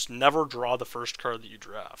 and then you just never draw the first card that you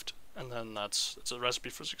draft, and then it's a recipe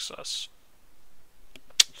for success.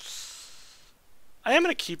 I am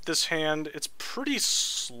gonna keep this hand. It's pretty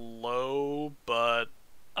slow, but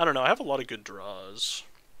I don't know. I have a lot of good draws.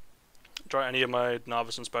 Draw any of my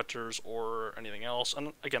Novice Inspectors or anything else.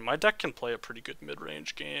 And again, my deck can play a pretty good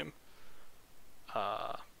mid-range game.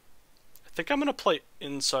 I think I'm gonna play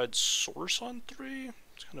Inside Source on 3.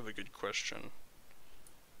 It's kind of a good question.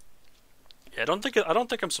 Yeah, I don't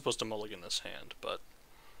think I'm supposed to mulligan this hand, but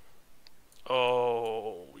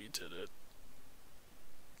oh, we did it.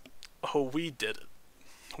 Oh, we did it.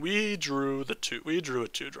 We drew a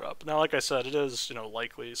 2-drop. Now, like I said, it is, you know,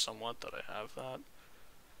 likely somewhat that I have that.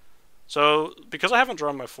 So, because I haven't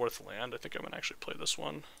drawn my 4th land, I think I'm going to actually play this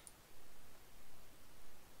one.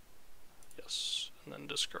 Yes. and then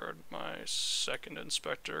discard my second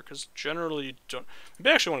inspector, because generally you don't... Maybe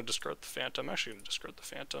I actually want to discard the Phantom. I'm actually going to discard the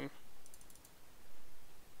Phantom.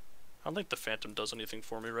 I don't think the Phantom does anything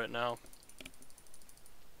for me right now.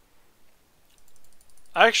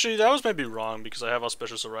 Actually, that was maybe wrong, because I have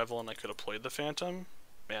Auspicious Arrival and I could have played the Phantom.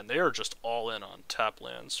 Man, they are just all in on tap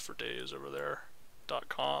lands for days over there.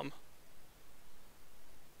 .com.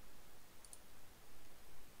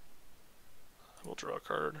 I will draw a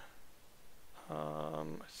card. I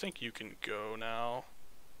think you can go now.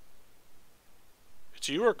 It's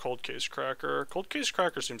you or Cold Case Cracker. Cold Case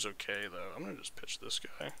Cracker seems okay, though. I'm gonna just pitch this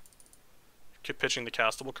guy. Keep pitching the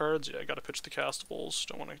castable cards. Yeah, I gotta pitch the castables.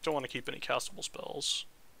 Don't want to keep any castable spells.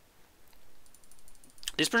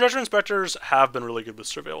 These Projection Inspectors have been really good with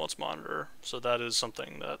Surveillance Monitor, so that is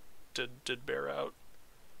something that did bear out.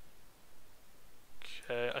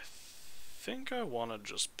 Okay, I think I want to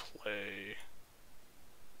just play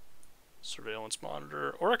Surveillance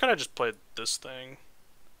Monitor, or could I just play this thing?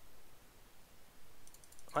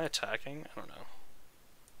 Am I attacking? I don't know.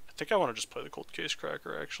 I think I want to just play the Cold Case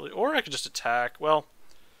Cracker, actually. Or I could just attack. Well,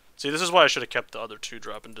 see, this is why I should have kept the other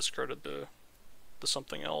 2-drop and discarded the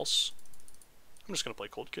something else. I'm just going to play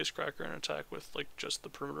Cold Case Cracker and attack with, like, just the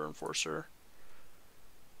Perimeter Enforcer.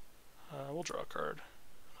 We'll draw a card.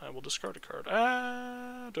 I will discard a card. Do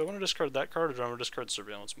I want to discard that card, or do I want to discard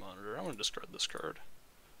Surveillance Monitor? I want to discard this card.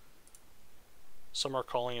 Some are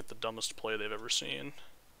calling it the dumbest play they've ever seen.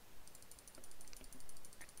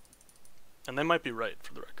 And they might be right,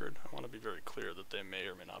 for the record. I want to be very clear that they may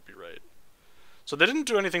or may not be right. So they didn't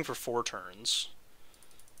do anything for 4 turns.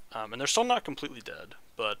 And they're still not completely dead,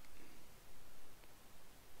 but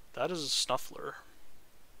that is a Snuffler,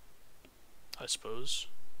 I suppose.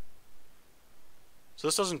 So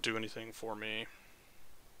this doesn't do anything for me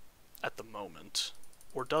at the moment.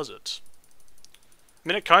 Or does it? I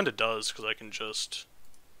mean, it kind of does, because I can just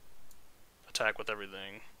attack with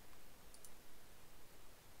everything.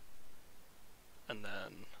 And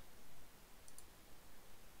then...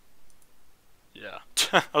 yeah.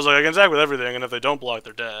 I was like, I can attack with everything, and if they don't block,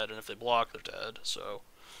 they're dead, and if they block, they're dead, so...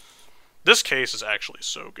 This case is actually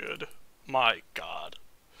so good. My god.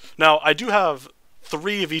 Now, I do have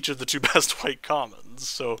 3 of each of the 2 best white commons,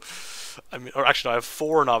 so... I mean, or actually, no, I have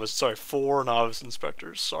 4 novice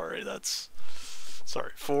inspectors. Sorry, that's...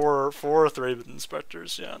 Sorry, 4 Thraben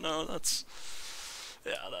inspectors. Yeah, no, that's...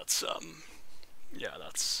 Yeah, that's, yeah,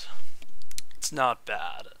 that's... It's not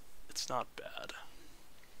bad. It's not bad.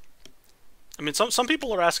 I mean, some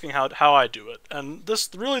people are asking how I do it, and this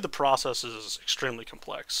really the process is extremely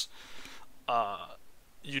complex.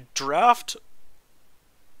 You draft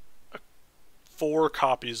 4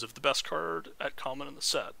 copies of the best card at common in the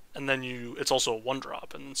set, and then it's also a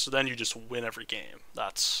 1-drop, and so then you just win every game.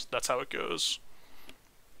 That's how it goes.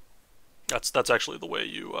 That's actually the way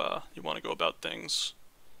you want to go about things.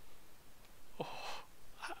 Oh.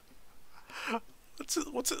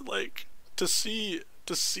 What's it like to see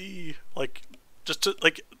like just to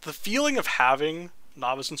like the feeling of having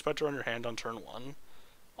Novice Inspector on your hand on turn 1?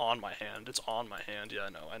 On my hand. It's on my hand. Yeah,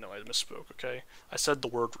 I know I misspoke, okay? I said the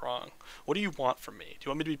word wrong. What do you want from me? Do you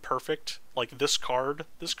want me to be perfect? Like this card?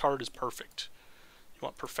 This card is perfect. You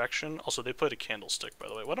want perfection? Also, they played a candlestick, by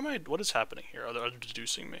the way. What is happening here? Are they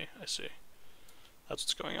deducing me? I see. That's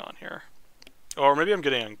what's going on here. Or maybe I'm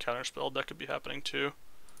getting counterspelled. That could be happening too.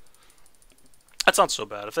 That's not so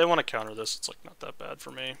bad. If they want to counter this, it's like not that bad for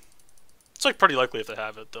me. It's like pretty likely if they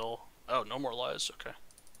have it, they'll... Oh, no more lies. Okay.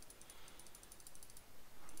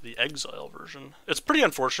 The Exile version. It's pretty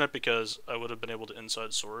unfortunate because I would have been able to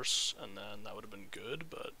inside source, and then that would have been good,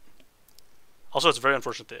 but... Also, it's very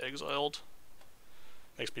unfortunate they exiled.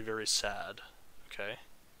 Makes me very sad. Okay.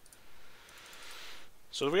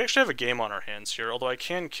 So we actually have a game on our hands here, although I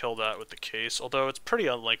can kill that with the case, although it's pretty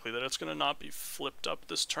unlikely that it's going to not be flipped up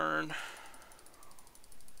this turn.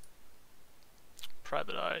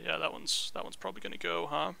 Private Eye, yeah, that one's probably gonna go,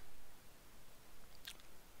 huh?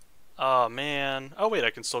 Oh man. Oh wait, I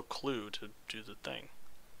can still clue to do the thing.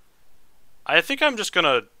 I think I'm just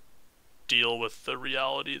gonna deal with the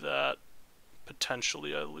reality that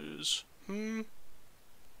potentially I lose.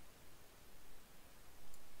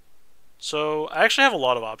 So I actually have a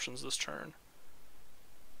lot of options this turn.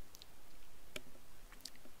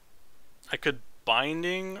 I could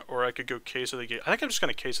Binding, or I could go Case of the Gate. I think I'm just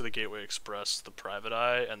going to Case of the Gateway Express the Private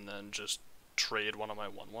Eye, and then just trade one of my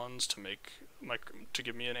 1/1s to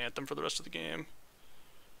give me an Anthem for the rest of the game.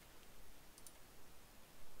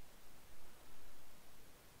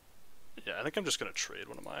 Yeah, I think I'm just going to trade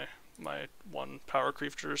one of my 1 power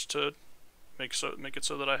creatures to make it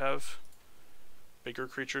so that I have bigger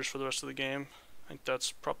creatures for the rest of the game. I think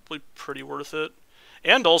that's probably pretty worth it.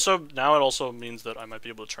 And also, now it also means that I might be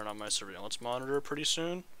able to turn on my surveillance monitor pretty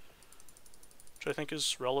soon, which I think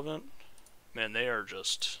is relevant. Man, they are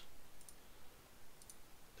just...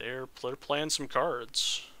 They're playing some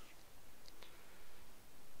cards.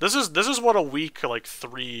 This is what a week, like,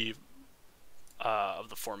 3 of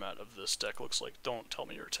the format of this deck looks like. Don't tell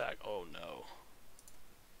me you're attack. Oh, no.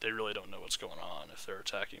 They really don't know what's going on if they're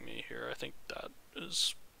attacking me here. I think that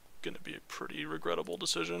is going to be a pretty regrettable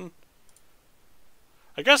decision.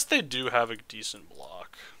 I guess they do have a decent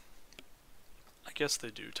block. I guess they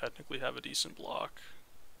do technically have a decent block.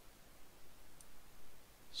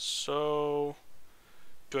 So,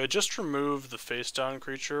 do I just remove the face-down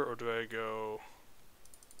creature, or do I go...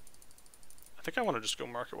 I think I want to just go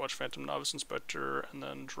Market Watch Phantom Novice Inspector, and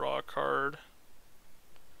then draw a card.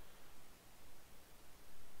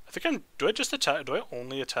 I think I'm... Do I just attack... Do I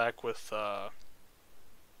only attack with,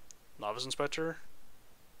 Novice Inspector?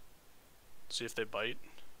 See if they bite?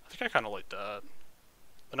 I think I kind of like that.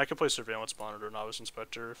 Then I can play Surveillance Monitor, Novice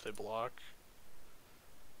Inspector if they block.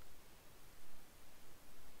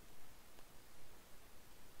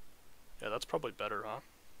 Yeah, that's probably better, huh?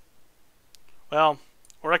 Well,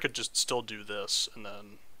 or I could just still do this and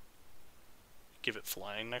then give it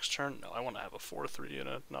flying next turn. No, I want to have a 4/3 and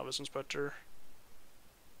a Novice Inspector.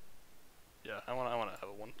 Yeah, I want to have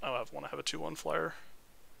a one. I want to have a 2/1 flyer.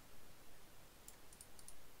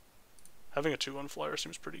 Having a 2/1 flyer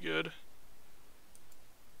seems pretty good.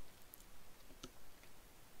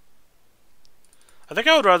 I think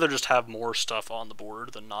I would rather just have more stuff on the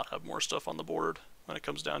board than not have more stuff on the board when it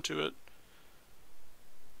comes down to it.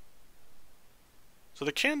 So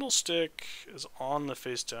the Candlestick is on the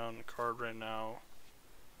face down card right now.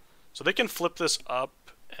 So they can flip this up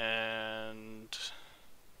and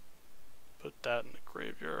put that in the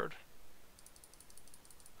graveyard.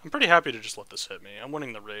 I'm pretty happy to just let this hit me. I'm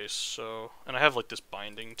winning the race, so... And I have, like, this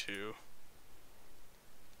binding, too.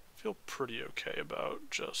 I feel pretty okay about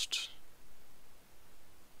just...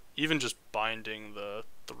 Even just binding the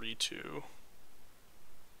 3/2.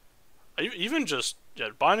 Even just... Yeah,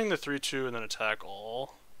 binding the 3/2 and then attack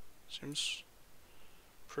all seems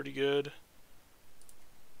pretty good.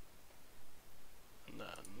 And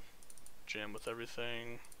then jam with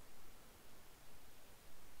everything.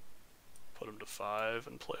 Put him to 5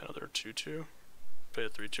 and play another 2/2. Play a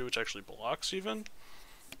 3/2, which actually blocks even.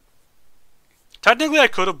 Technically, I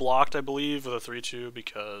could have blocked, I believe, with a 3/2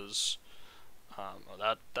 because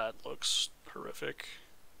that looks horrific.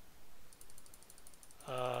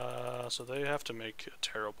 So they have to make a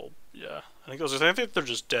terrible. Yeah, I think they're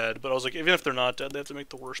just dead. But I was like, even if they're not dead, they have to make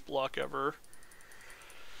the worst block ever.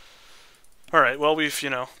 All right. Well, we've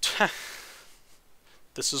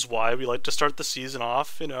this is why we like to start the season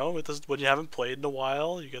off, with this, when you haven't played in a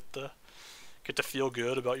while. You get to feel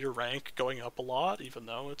good about your rank going up a lot, even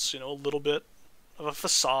though it's, a little bit of a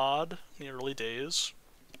facade in the early days.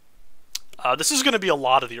 This is going to be a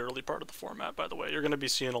lot of the early part of the format, by the way. You're going to be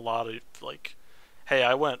seeing a lot of, like, hey,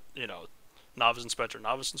 I went, Novice Inspector,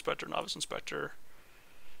 Novice Inspector, Novice Inspector.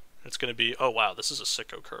 It's going to be, oh wow, this is a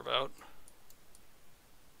sicko curve out.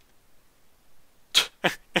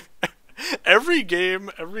 every game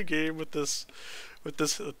with this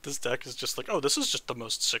deck is just like, oh, this is just the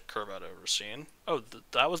most sick curve out I've ever seen. Oh,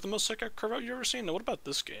 that was the most sick curve out you ever seen? Now what about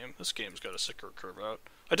this game? This game's got a sicker curve out.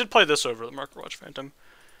 I did play this over the Marker Watch Phantom,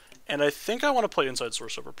 and I think I want to play Inside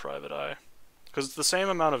Source over Private Eye, because it's the same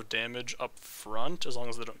amount of damage up front as long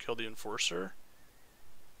as they don't kill the Enforcer.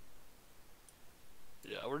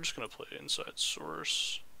 Yeah, we're just gonna play Inside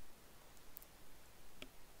Source.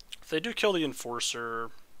 If they do kill the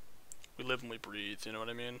Enforcer, we live and we breathe, you know what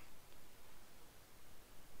I mean?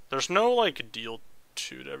 There's no, like, deal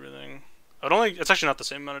 2 to everything. It's actually not the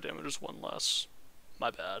same amount of damage, just 1 less.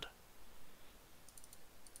 My bad.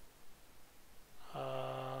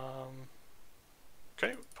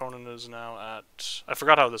 Okay, opponent is now at... I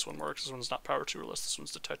forgot how this one works. This one's not power 2 or less, this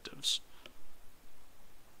one's detectives.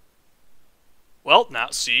 Well, now,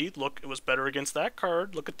 see, look, it was better against that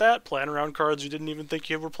card. Look at that, playing around cards you didn't even think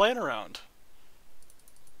you were playing around.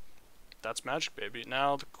 That's magic, baby.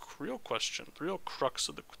 Now, the real question, the real crux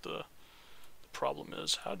of the problem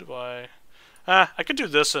is, how do I... I could do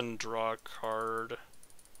this and draw a card.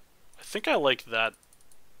 I think I like that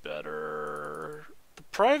better. The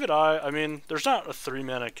Private Eye, I mean, there's not a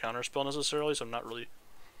 3-mana counterspell necessarily, so I'm not really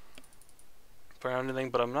playing on anything,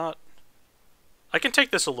 but I'm not... I can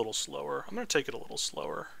take this a little slower. I'm going to take it a little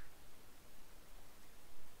slower.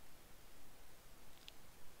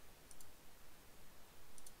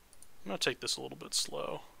 I'm going to take this a little bit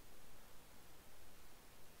slow.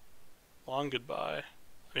 Long goodbye.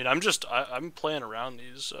 I mean, I'm playing around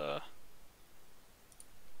these,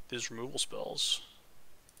 these removal spells.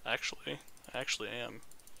 Actually, I actually am.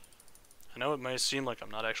 I know it may seem like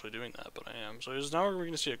I'm not actually doing that, but I am. So now we're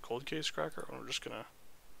going to see a cold case cracker, and we're just going to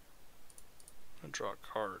draw a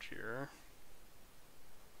card here.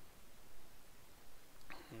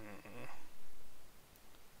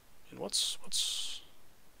 And what's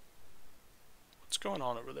going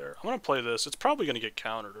on over there? I'm going to play this. It's probably going to get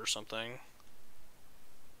countered or something.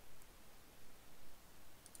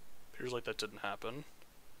 Appears like that didn't happen.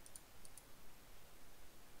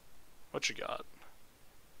 What you got?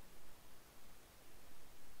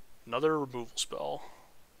 Another removal spell.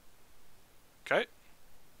 Okay.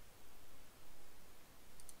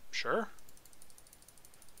 Sure.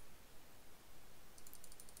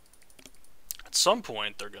 At some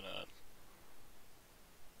point, they're gonna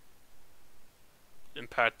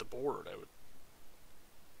impact the board, I would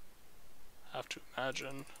have to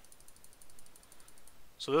imagine.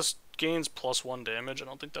 So this gains +1 damage. I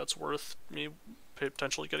don't think that's worth me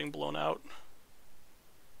potentially getting blown out.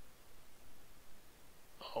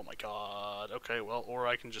 Oh my god. Okay, well, or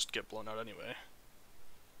I can just get blown out anyway.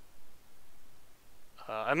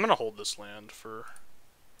 I'm gonna hold this land for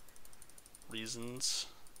reasons.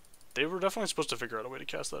 They were definitely supposed to figure out a way to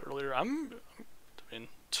cast that earlier. I mean, I'm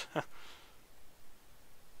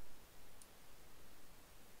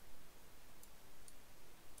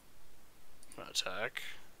gonna attack.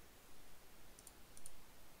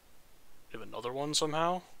 You have another one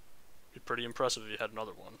somehow? Be pretty impressive if you had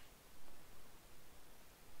another one.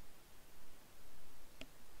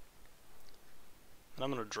 And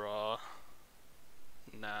I'm gonna draw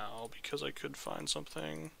now because I could find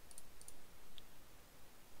something.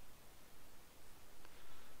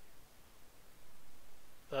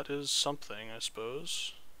 That is something, I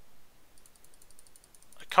suppose.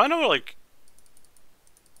 I kind of like...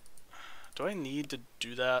 Do I need to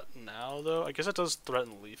do that now, though? I guess it does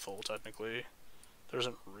threaten lethal, technically. There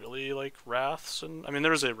isn't really, like, wraths and... I mean,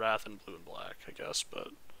 there's a wrath in blue and black, I guess, but...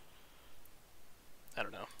 I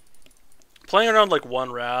don't know. Playing around, like,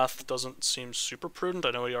 one wrath doesn't seem super prudent.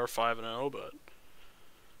 I know we are 5-0, but...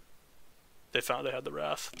 They found they had the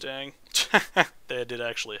wrath. Dang. They did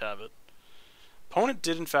actually have it. Opponent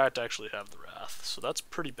did, in fact, actually have the wrath, so that's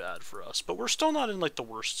pretty bad for us. But we're still not in, like, the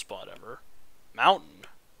worst spot ever. Mountain.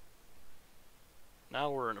 Now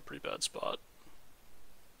we're in a pretty bad spot.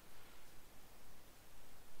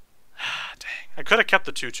 Dang. I could have kept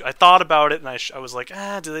the 2-2. I thought about it, and I was like,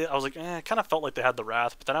 do they? I was like, I kind of felt like they had the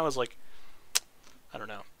wrath, but then I was like, I don't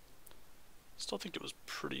know. Still think it was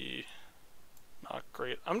pretty not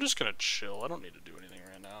great. I'm just gonna chill. I don't need to do anything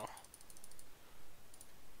right now.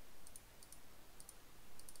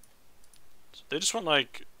 So they just went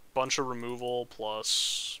like bunch of removal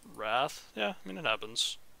plus wrath. Yeah, I mean it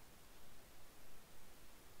happens.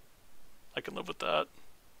 I can live with that.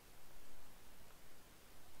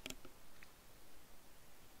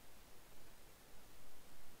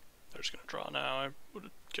 They're just gonna draw now, I would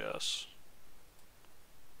guess.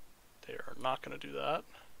 They are not gonna do that.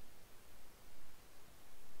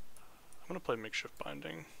 I'm gonna play Makeshift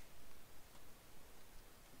Binding.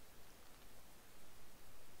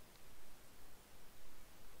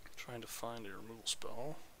 Trying to find a removal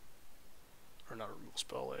spell. Or not a removal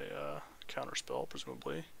spell, a counter spell,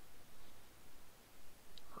 presumably.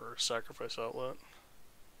 Or sacrifice outlet.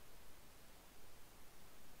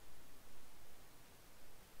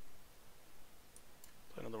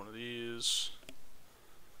 Play another one of these.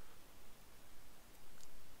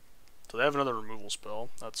 So they have another removal spell.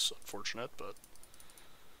 That's unfortunate, but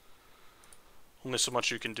only so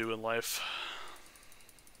much you can do in life.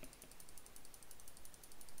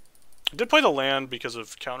 I did play the land because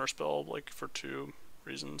of counterspell, like for 2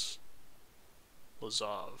 reasons.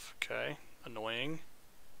 Lazav, okay. Annoying.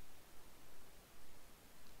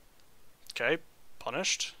 Okay,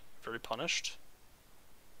 punished. Very punished.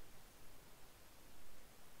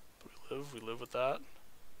 But we live with that.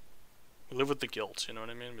 We live with the guilt, you know what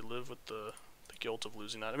I mean? We live with the guilt of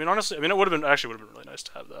losing that. I mean, honestly, it would have been, actually would have been really nice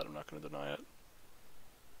to have that. I'm not going to deny it.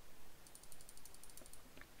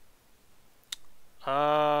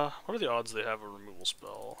 What are the odds they have a removal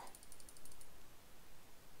spell?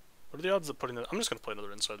 What are the odds of putting that? I'm just going to play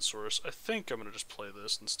another Inside Source. I think I'm going to just play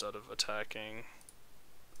this instead of attacking.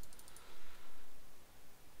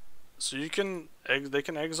 So you can, they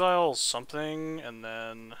can exile something and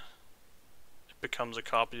then it becomes a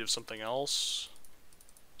copy of something else.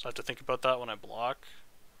 So I have to think about that when I block.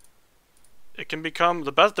 It can become,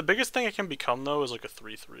 the biggest thing it can become though is like a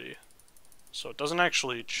 3/3. So it doesn't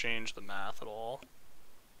actually change the math at all.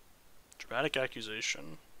 Dramatic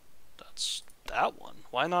Accusation. That's that one.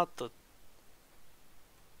 Why not the...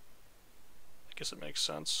 I guess it makes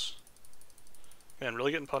sense. Man,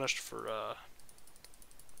 really getting punished for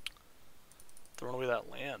throwing away that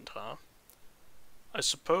land, huh? I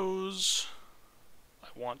suppose I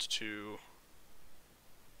want to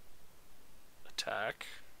attack.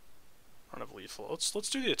 I don't have lethal. Let's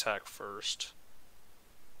do the attack first.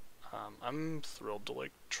 I'm thrilled to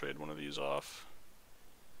like trade one of these off.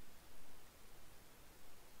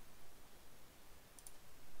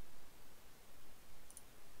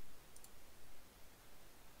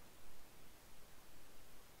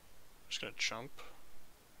 Just gonna chump.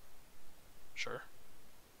 Sure.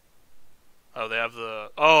 Oh, they have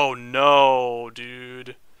the... Oh, no,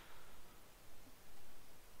 dude.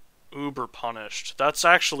 Uber punished. That's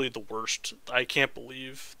actually the worst. I can't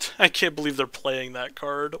believe... I can't believe they're playing that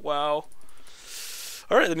card. Wow.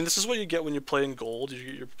 Alright, I mean, this is what you get when you play in gold.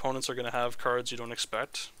 Your opponents are going to have cards you don't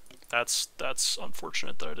expect. That's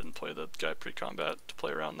unfortunate that I didn't play the guy pre-combat to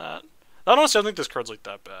play around that. Honestly, I don't think this card's like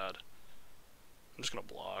that bad. I'm just going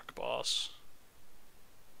to block, boss.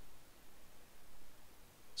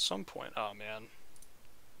 Some point. Oh man.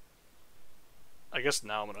 I guess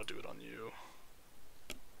now I'm gonna do it on you.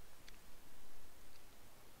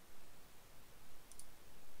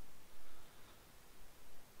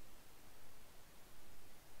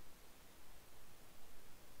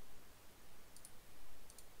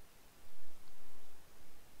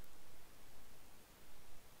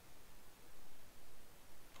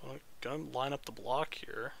 I'm gonna line up the block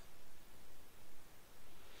here.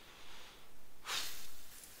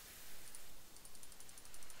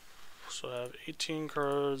 So I have 18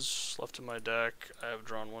 cards left in my deck. I have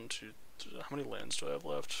drawn 1, 2, 3. How many lands do I have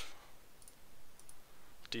left?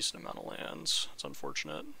 A decent amount of lands. It's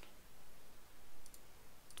unfortunate.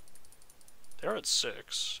 They are at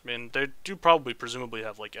 6. I mean, they do probably presumably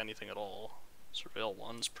have like anything at all. Surveil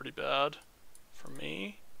 1's pretty bad for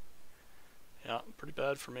me. Yeah, pretty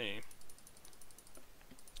bad for me.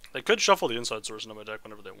 They could shuffle the inside source into my deck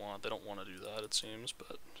whenever they want. They don't want to do that, it seems,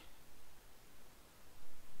 but...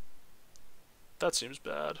 That seems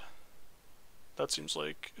bad. That seems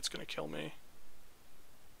like it's gonna kill me.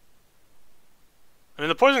 I mean,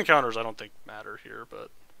 the poison counters I don't think matter here, but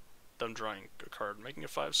them drawing a card and making a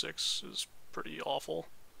 5/6 is pretty awful.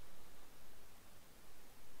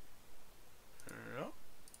 Yeah.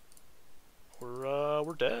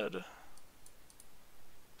 We're dead.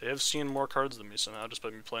 They have seen more cards than me somehow, just by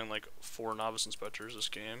me playing like 4 Novice Inspectors this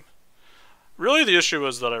game. Really, the issue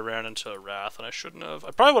was that I ran into Wrath, and I shouldn't have.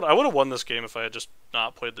 I would have won this game if I had just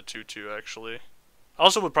not played the 2/2, actually. I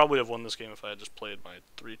also would probably have won this game if I had just played my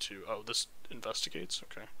 3/2. Oh, this investigates?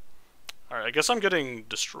 Okay. Alright, I guess I'm getting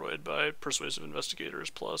destroyed by Persuasive Investigators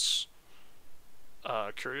plus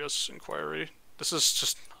Curious Inquiry. This is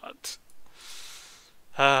just not...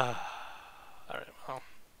 Alright, well...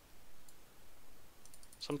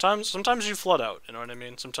 Sometimes you flood out, you know what I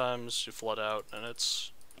mean? Sometimes you flood out, and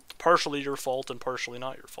it's partially your fault and partially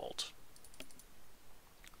not your fault.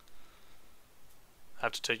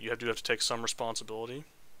 You do have to take some responsibility.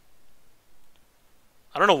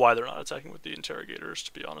 I don't know why they're not attacking with the interrogators,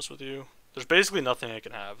 to be honest with you. There's basically nothing I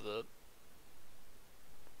can have that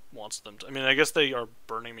wants them to... I mean, I guess they are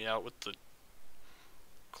burning me out with the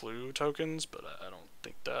clue tokens, but I don't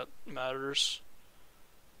think that matters.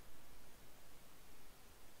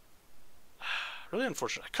 Really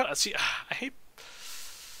unfortunate. I hate...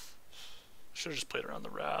 I should have just played around the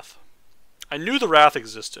Wrath. I knew the Wrath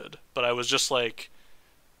existed, but I was just like,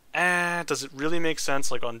 does it really make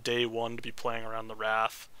sense, like, on day 1 to be playing around the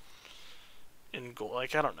Wrath in gold?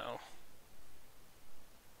 Like, I don't know.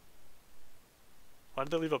 Why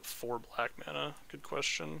did they leave up 4 black mana? Good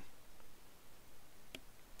question.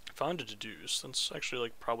 Found to deduce. That's actually,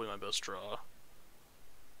 like, probably my best draw.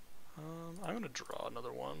 I'm gonna draw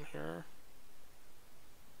another one here.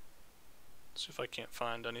 See if I can't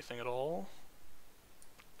find anything at all.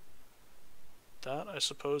 That, I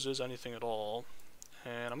suppose, is anything at all.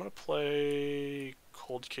 And I'm going to play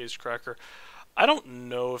Cold Case Cracker. I don't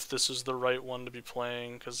know if this is the right one to be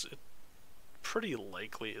playing, because it pretty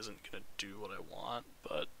likely isn't going to do what I want,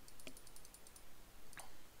 but...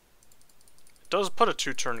 It does put a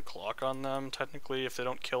 2-turn clock on them, technically. If they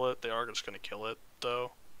don't kill it, they are just going to kill it,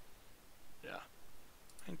 though. Yeah.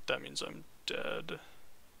 I think that means I'm dead.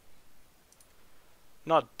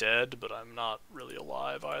 Not dead, but I'm not really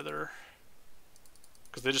alive either.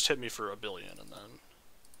 Because they just hit me for 1 billion, and then...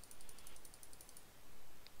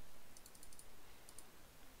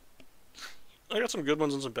 I got some good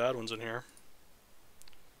ones and some bad ones in here.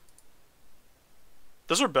 If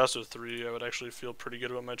this were best of 3, I would actually feel pretty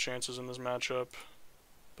good about my chances in this matchup.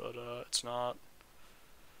 But, it's not.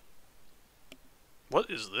 What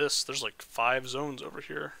is this? There's like 5 zones over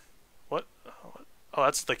here. What? Oh,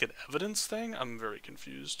 that's like an evidence thing? I'm very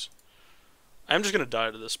confused. I'm just gonna die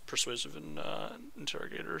to this persuasive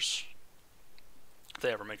interrogators. If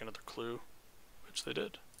they ever make another clue, which they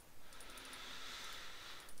did.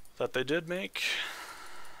 That they did make.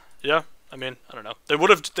 Yeah, I mean, I don't know. They would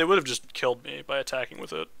have just killed me by attacking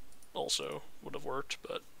with it. Also would have worked,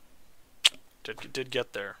 but did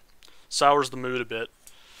get there. Sours the mood a bit.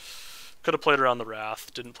 Could have played around the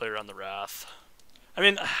Wrath. Didn't play around the Wrath. I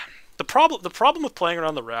mean, the problem with playing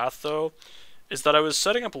around the Wrath though is that I was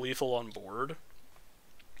setting up lethal on board.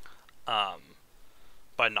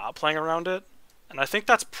 By not playing around it, and I think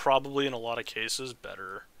that's probably in a lot of cases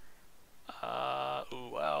better. Ooh,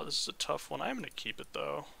 wow, this is a tough one. I'm gonna keep it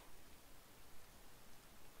though.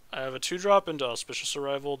 I have a 2-drop into Auspicious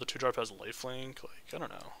Arrival. The 2-drop has lifelink. Like, I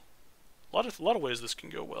don't know. A lot of ways this can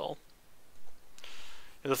go well.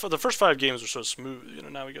 The first 5 games were so smooth, you know.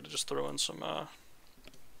 Now we got to just throw in some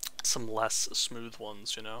less smooth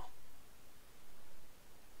ones, you know.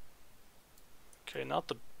 Okay, not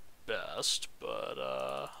the best, but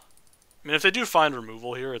I mean, if they do find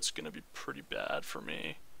removal here, it's gonna be pretty bad for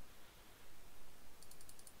me.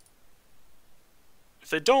 If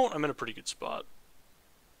they don't, I'm in a pretty good spot.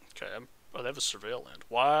 Okay, oh, they have a surveil land.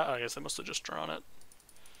 Why? I guess they must have just drawn it.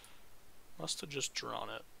 Must have just drawn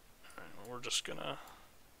it. Alright, well, we're just gonna...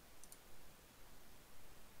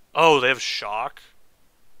 Oh, they have shock?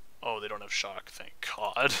 Oh, they don't have shock, thank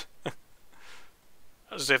God. I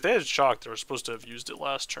was gonna say, if they had shock, they were supposed to have used it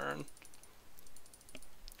last turn.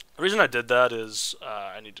 The reason I did that is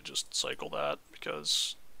I need to just cycle that,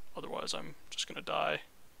 because otherwise I'm just gonna die.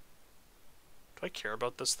 Do I care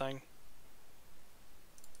about this thing?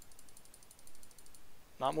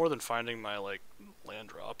 Not more than finding my, like, land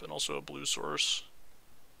drop, and also a blue source.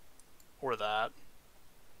 Or that.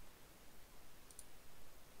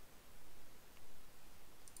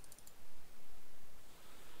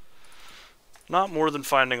 Not more than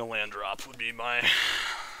finding a land drop would be my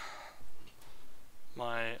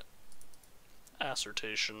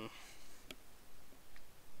assertion.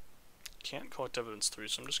 Can't collect evidence 3,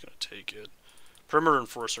 so I'm just gonna take it. Perimeter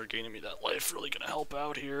Enforcer gaining me that life, really gonna help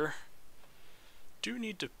out here. Do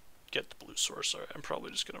need to get the blue source. Alright, I'm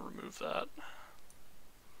probably just gonna remove that.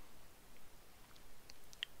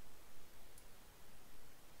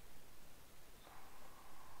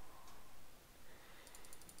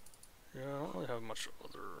 Yeah, I don't really have much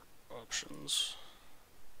other options.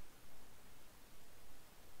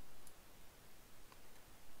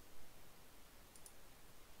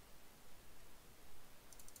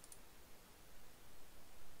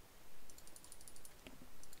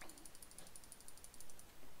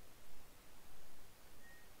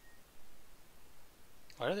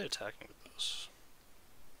 Why are they attacking with this?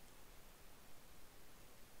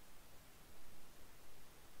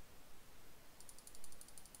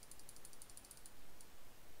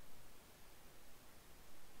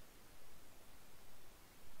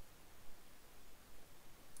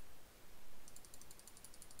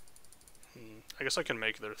 I guess I can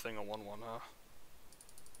make their thing a 1-1, huh?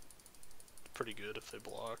 Pretty good if they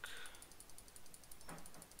block.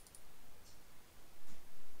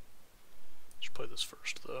 Should play this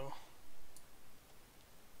first, though.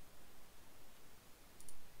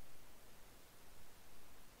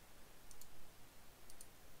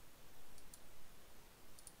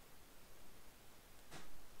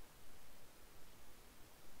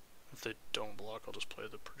 If they don't block, I'll just play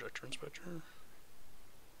the Projector Inspector.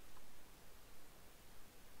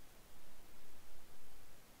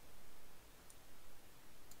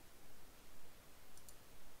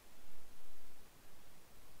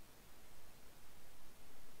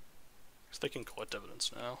 They can collect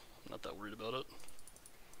evidence now. I'm not that worried about it.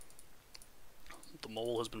 The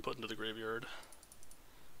mole has been put into the graveyard.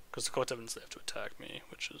 Because to collect evidence, they have to attack me,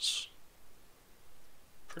 which is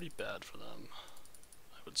pretty bad for them,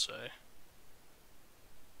 I would say.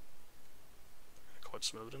 Collect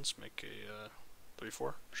some evidence, make a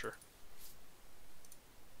 3-4, sure.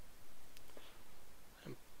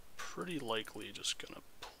 I'm pretty likely just gonna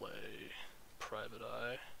play Private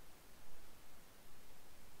Eye.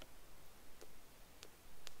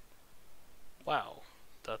 Wow,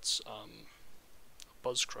 that's a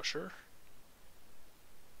Buzz Crusher.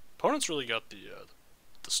 Opponents really got the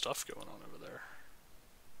stuff going on over there.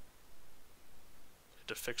 They had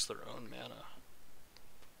to fix their own mana.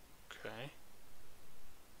 Okay.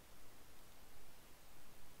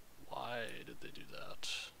 Why did they do that?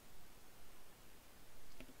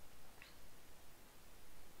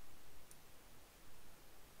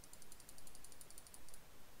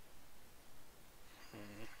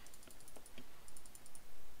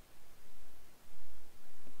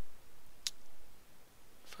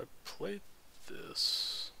 play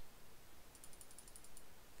this,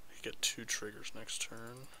 I could get 2 triggers next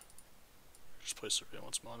turn. Just play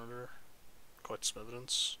Surveillance Monitor, collect some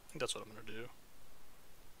evidence. I think that's what I'm going to do.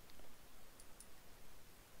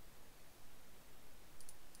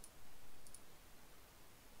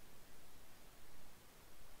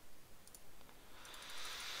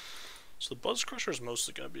 So the Buzz Crusher is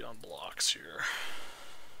mostly going to be on blocks here.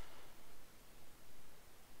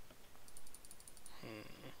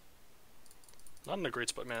 Not in a great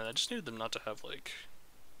spot, man. I just needed them not to have, like...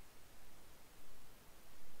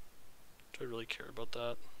 Do I really care about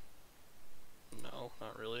that? No,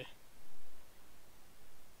 not really.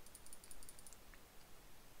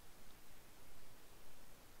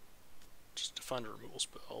 Just to find a removal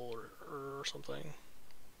spell or something.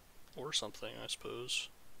 Or something, I suppose.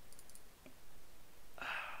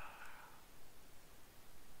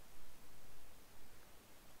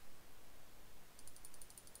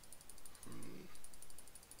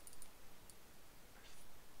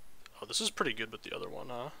 Oh, this is pretty good with the other one,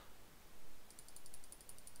 huh?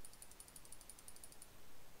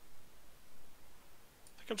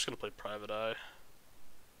 I think I'm just gonna play Private Eye.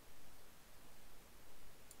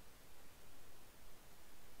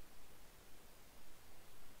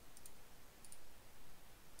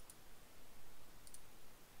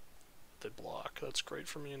 They block, that's great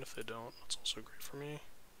for me, and if they don't, that's also great for me.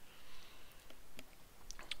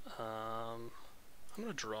 I'm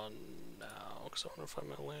gonna draw now, because I want to find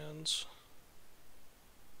my lands.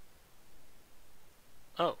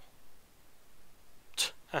 Oh.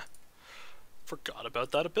 Forgot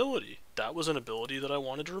about that ability. That was an ability that I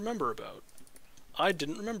wanted to remember about. I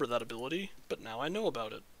didn't remember that ability, but now I know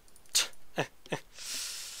about it.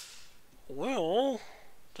 Well,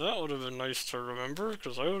 that would have been nice to remember,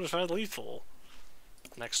 because I would have had lethal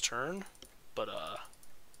next turn. But,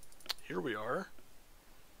 here we are.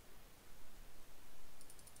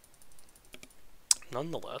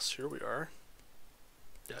 Nonetheless, here we are.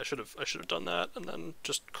 Yeah, I should have done that, and then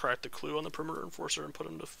just cracked the clue on the Perimeter Enforcer and put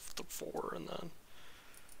him to the 4, and then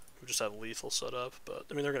we just have lethal set up. But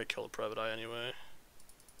I mean, they're gonna kill the Private Eye anyway.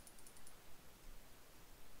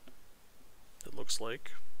 It looks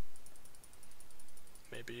like.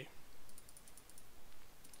 Maybe.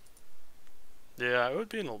 Yeah, I would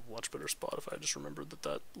be in a much better spot if I just remembered that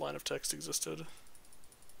that line of text existed.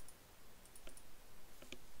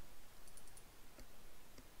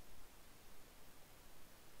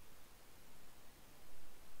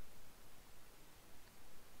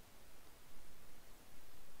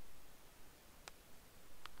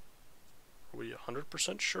 Are we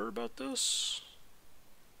 100% sure about this?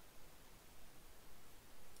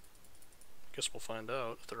 Guess we'll find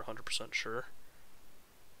out if they're 100% sure.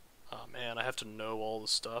 Oh man, I have to know all the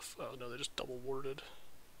stuff. Oh no, they just double worded.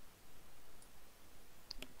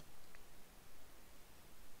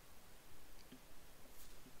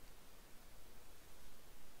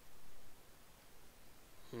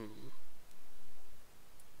 I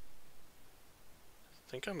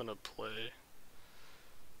think I'm gonna play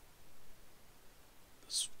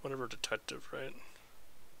this whenever detective, right?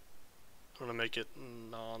 I'm gonna make it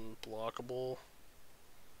non-blockable.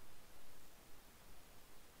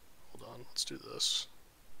 Hold on, let's do this.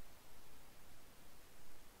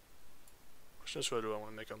 Question is, what do I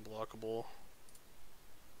want to make unblockable?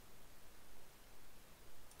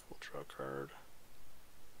 We'll draw a card.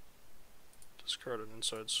 Discard an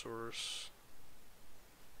inside source.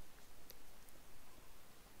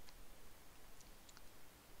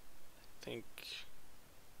 I think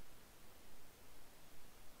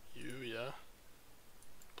you, yeah.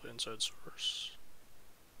 Play inside source.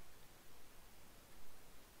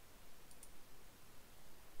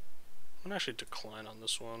 I'm gonna actually decline on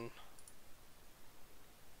this one.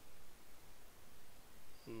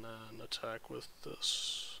 And then attack with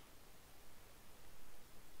this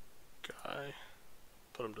guy.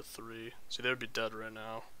 Put him to 3. See, they would be dead right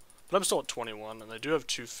now. But I'm still at 21, and they do have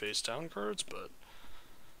 2 face down cards, but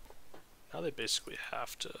now they basically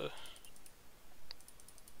have to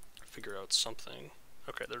figure out something.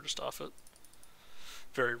 Okay, they're just off it.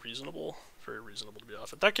 Very reasonable. Very reasonable to be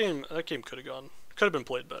off it. That game could have been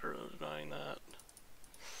played better than denying that.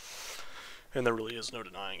 And there really is no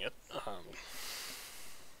denying it.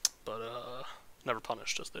 But never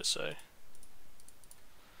punished, as they say.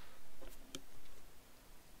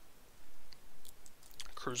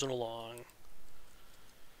 Cruising along.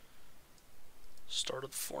 Start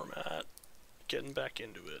of the format. Getting back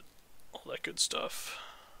into it. All that good stuff.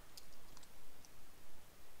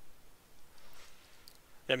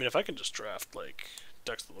 Yeah, I mean, if I can just draft, like,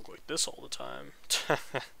 decks that look like this all the time, I'll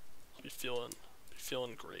be feeling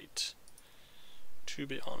great. To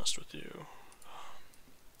be honest with you.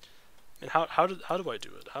 And how do I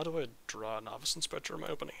do it? How do I draw a Novice Inspector in my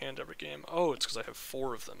opening hand every game? Oh, it's because I have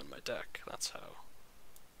 4 of them in my deck. That's how.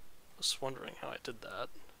 I was wondering how I did that.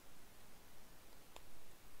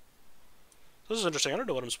 This is interesting. I don't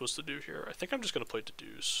know what I'm supposed to do here. I think I'm just going to play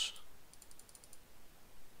Deduce.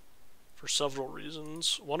 For several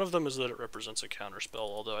reasons. One of them is that it represents a counterspell,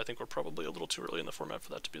 although I think we're probably a little too early in the format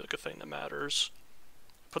for that to be like a thing that matters.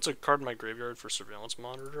 It puts a card in my graveyard for Surveillance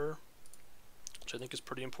Monitor, which I think is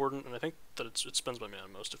pretty important, and I think that it spends my mana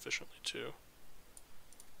most efficiently too.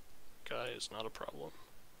 Guy is not a problem.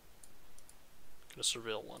 Gonna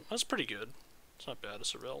surveil 1. That's pretty good. It's not bad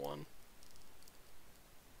to surveil 1.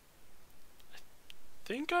 I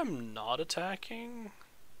think I'm not attacking.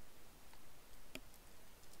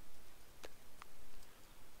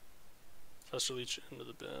 Fester Leech into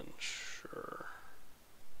the bin, sure.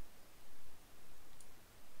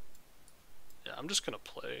 Yeah, I'm just gonna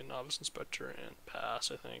play Novice Inspector and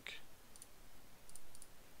pass, I think.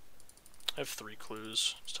 I have 3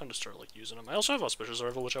 clues. It's time to start like using them. I also have Auspicious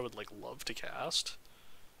Arrival, which I would like love to cast.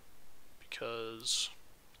 Because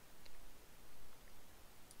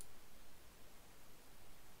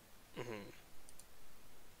I'm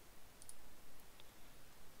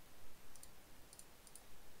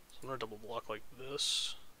gonna double block like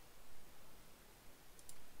this.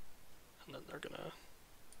 And then they're gonna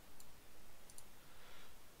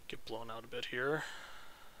get blown out a bit here.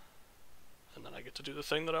 And then I get to do the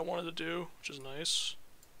thing that I wanted to do, which is nice.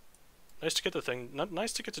 Nice to get the thing,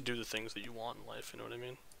 nice to get to do the things that you want in life, you know what I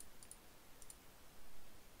mean?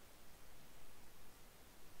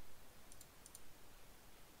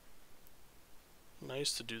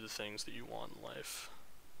 Nice to do the things that you want in life.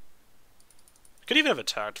 I could even have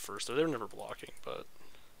attacked first, though they were never blocking, but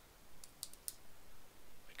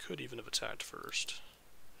I could even have attacked first.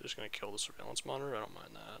 They're just gonna kill the Surveillance Monitor, I don't mind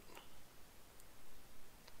that.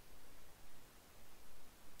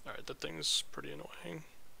 Alright, that thing's pretty annoying.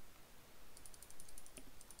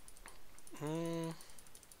 I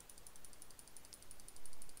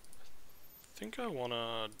think I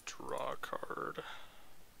wanna draw a card.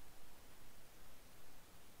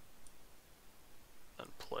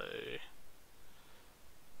 And play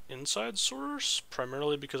Inside Source,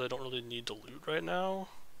 primarily because I don't really need to loot right now.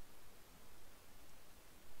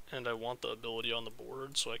 And I want the ability on the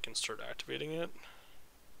board so I can start activating it.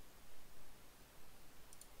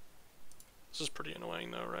 This is pretty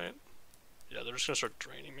annoying though, right? Yeah, they're just gonna start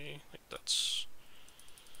draining me. Like, that's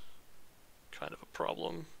kind of a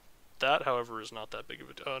problem. That, however, is not that big of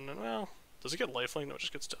a... Oh, no, well, does it get lifelink? No, it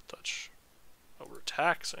just gets Death Touch. Oh, we're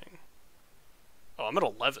taxing. Oh, I'm at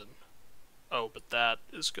 11. Oh, but that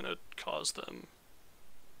is gonna cause them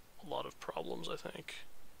a lot of problems, I think.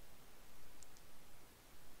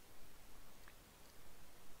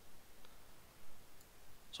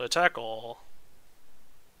 So I attack all.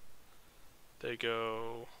 They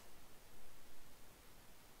go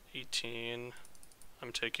 18.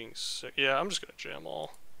 I'm taking 6. Yeah, I'm just gonna jam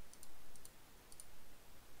all.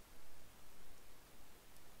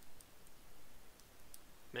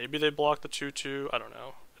 Maybe they block the 2/2. I don't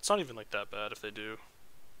know. It's not even like that bad if they do.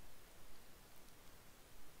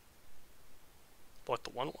 Block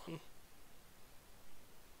the 1/1.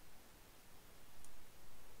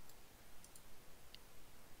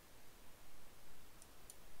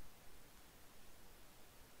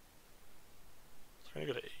 I'm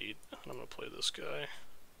gonna go to 8, and I'm gonna play this guy.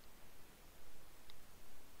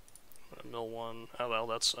 I'm gonna mill 1. Oh well,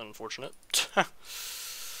 that's unfortunate.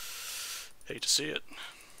 Hate to see it.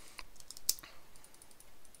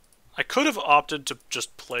 I could have opted to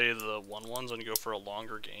just play the 1/1s and go for a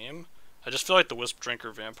longer game. I just feel like the Wisp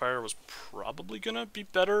Drinker Vampire was probably gonna be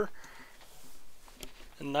better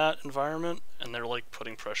in that environment, and they're like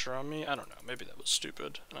putting pressure on me. I don't know, maybe that was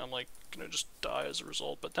stupid, and I'm like gonna just die as a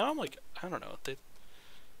result. But now I'm like, I don't know, they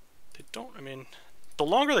don't, I mean, the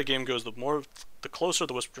longer the game goes, the closer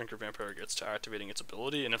the Wisp Drinker Vampire gets to activating its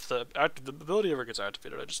ability, and if the ability ever gets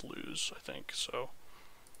activated, I just lose, I think, so.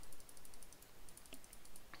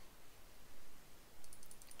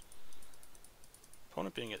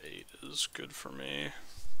 Opponent being at 8 is good for me.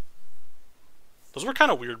 Those were kind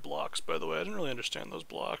of weird blocks, by the way. I didn't really understand those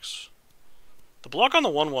blocks. The block on the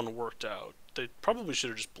 1/1 worked out. They probably should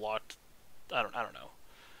have just blocked. I don't know.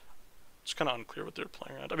 It's kind of unclear what they're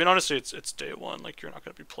playing around. I mean, honestly, it's day 1. Like, you're not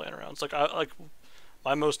going to be playing around. It's like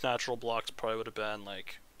my most natural blocks probably would have been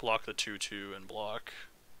like block the 2/2 and block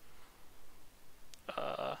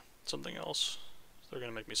something else. So they're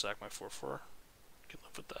going to make me sack my 4/4. I can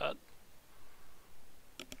live with that.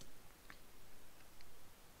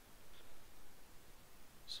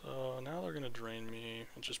 So now they're gonna drain me,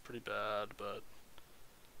 which is pretty bad, but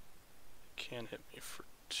can hit me for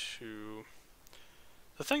 2.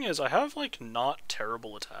 The thing is, I have like not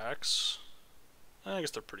terrible attacks. I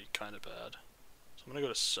guess they're pretty kind of bad. So I'm gonna go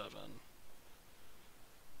to 7.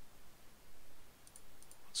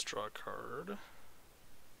 Let's draw a card.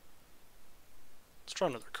 Let's draw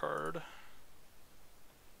another card.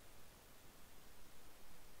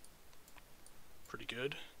 Pretty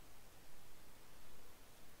good.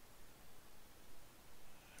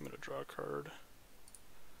 I'm gonna draw a card.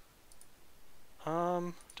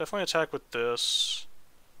 Definitely attack with this.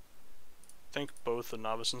 I think both the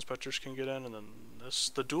novice inspectors can get in, and then this.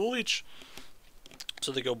 The dual each.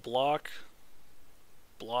 So they go block,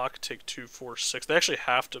 block, take 2, 4, 6. They actually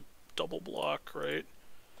have to double block, right?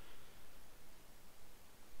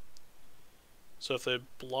 So if they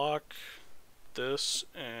block this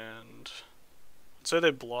and let's say they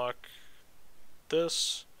block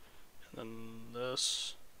this and then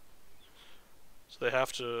this. So they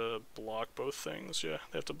have to block both things. Yeah,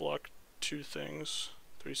 they have to block 2 things.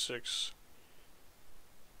 3, 6.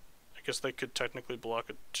 I guess they could technically block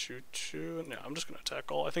a 2, 2. No, I'm just gonna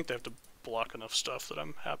attack all. I think they have to block enough stuff that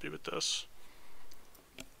I'm happy with this.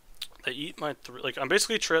 They eat my 3. Like I'm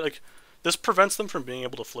basically like this prevents them from being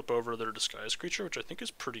able to flip over their disguise creature, which I think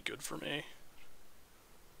is pretty good for me.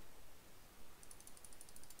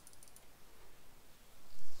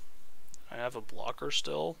 I have a blocker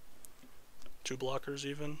still. 2 blockers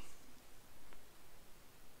even.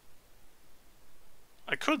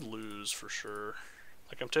 I could lose for sure.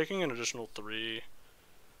 Like I'm taking an additional 3.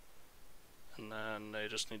 And then they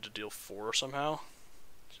just need to deal 4 somehow.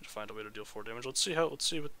 Need to find a way to deal 4 damage. Let's see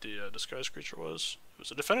what the disguise creature was. It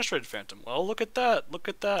was a defenestrated phantom. Well, look at that. Look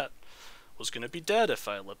at that. Was gonna be dead if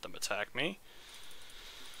I let them attack me.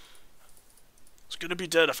 Was gonna be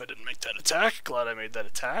dead if I didn't make that attack. Glad I made that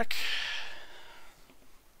attack.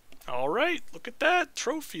 Alright, look at that.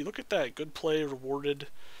 Trophy, look at that. Good play, rewarded.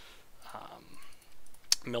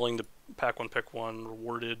 Milling the pack 1, pick 1,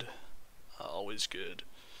 rewarded. Always good.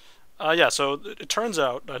 Yeah, so it turns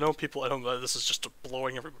out, I know this is just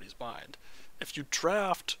blowing everybody's mind. If you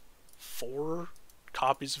draft 4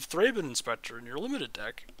 copies of Thraben Inspector in your limited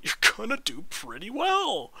deck, you're gonna do pretty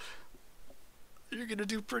well. You're gonna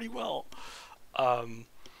do pretty well.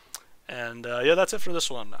 Yeah, that's it for this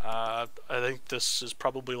one. I think this is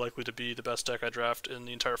probably likely to be the best deck I draft in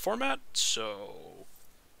the entire format, so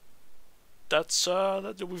that's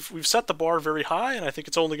we've set the bar very high, and I think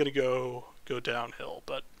it's only going to go downhill.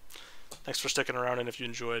 But thanks for sticking around, and if you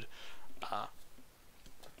enjoyed, I'll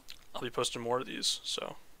be posting more of these.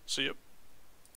 So see you.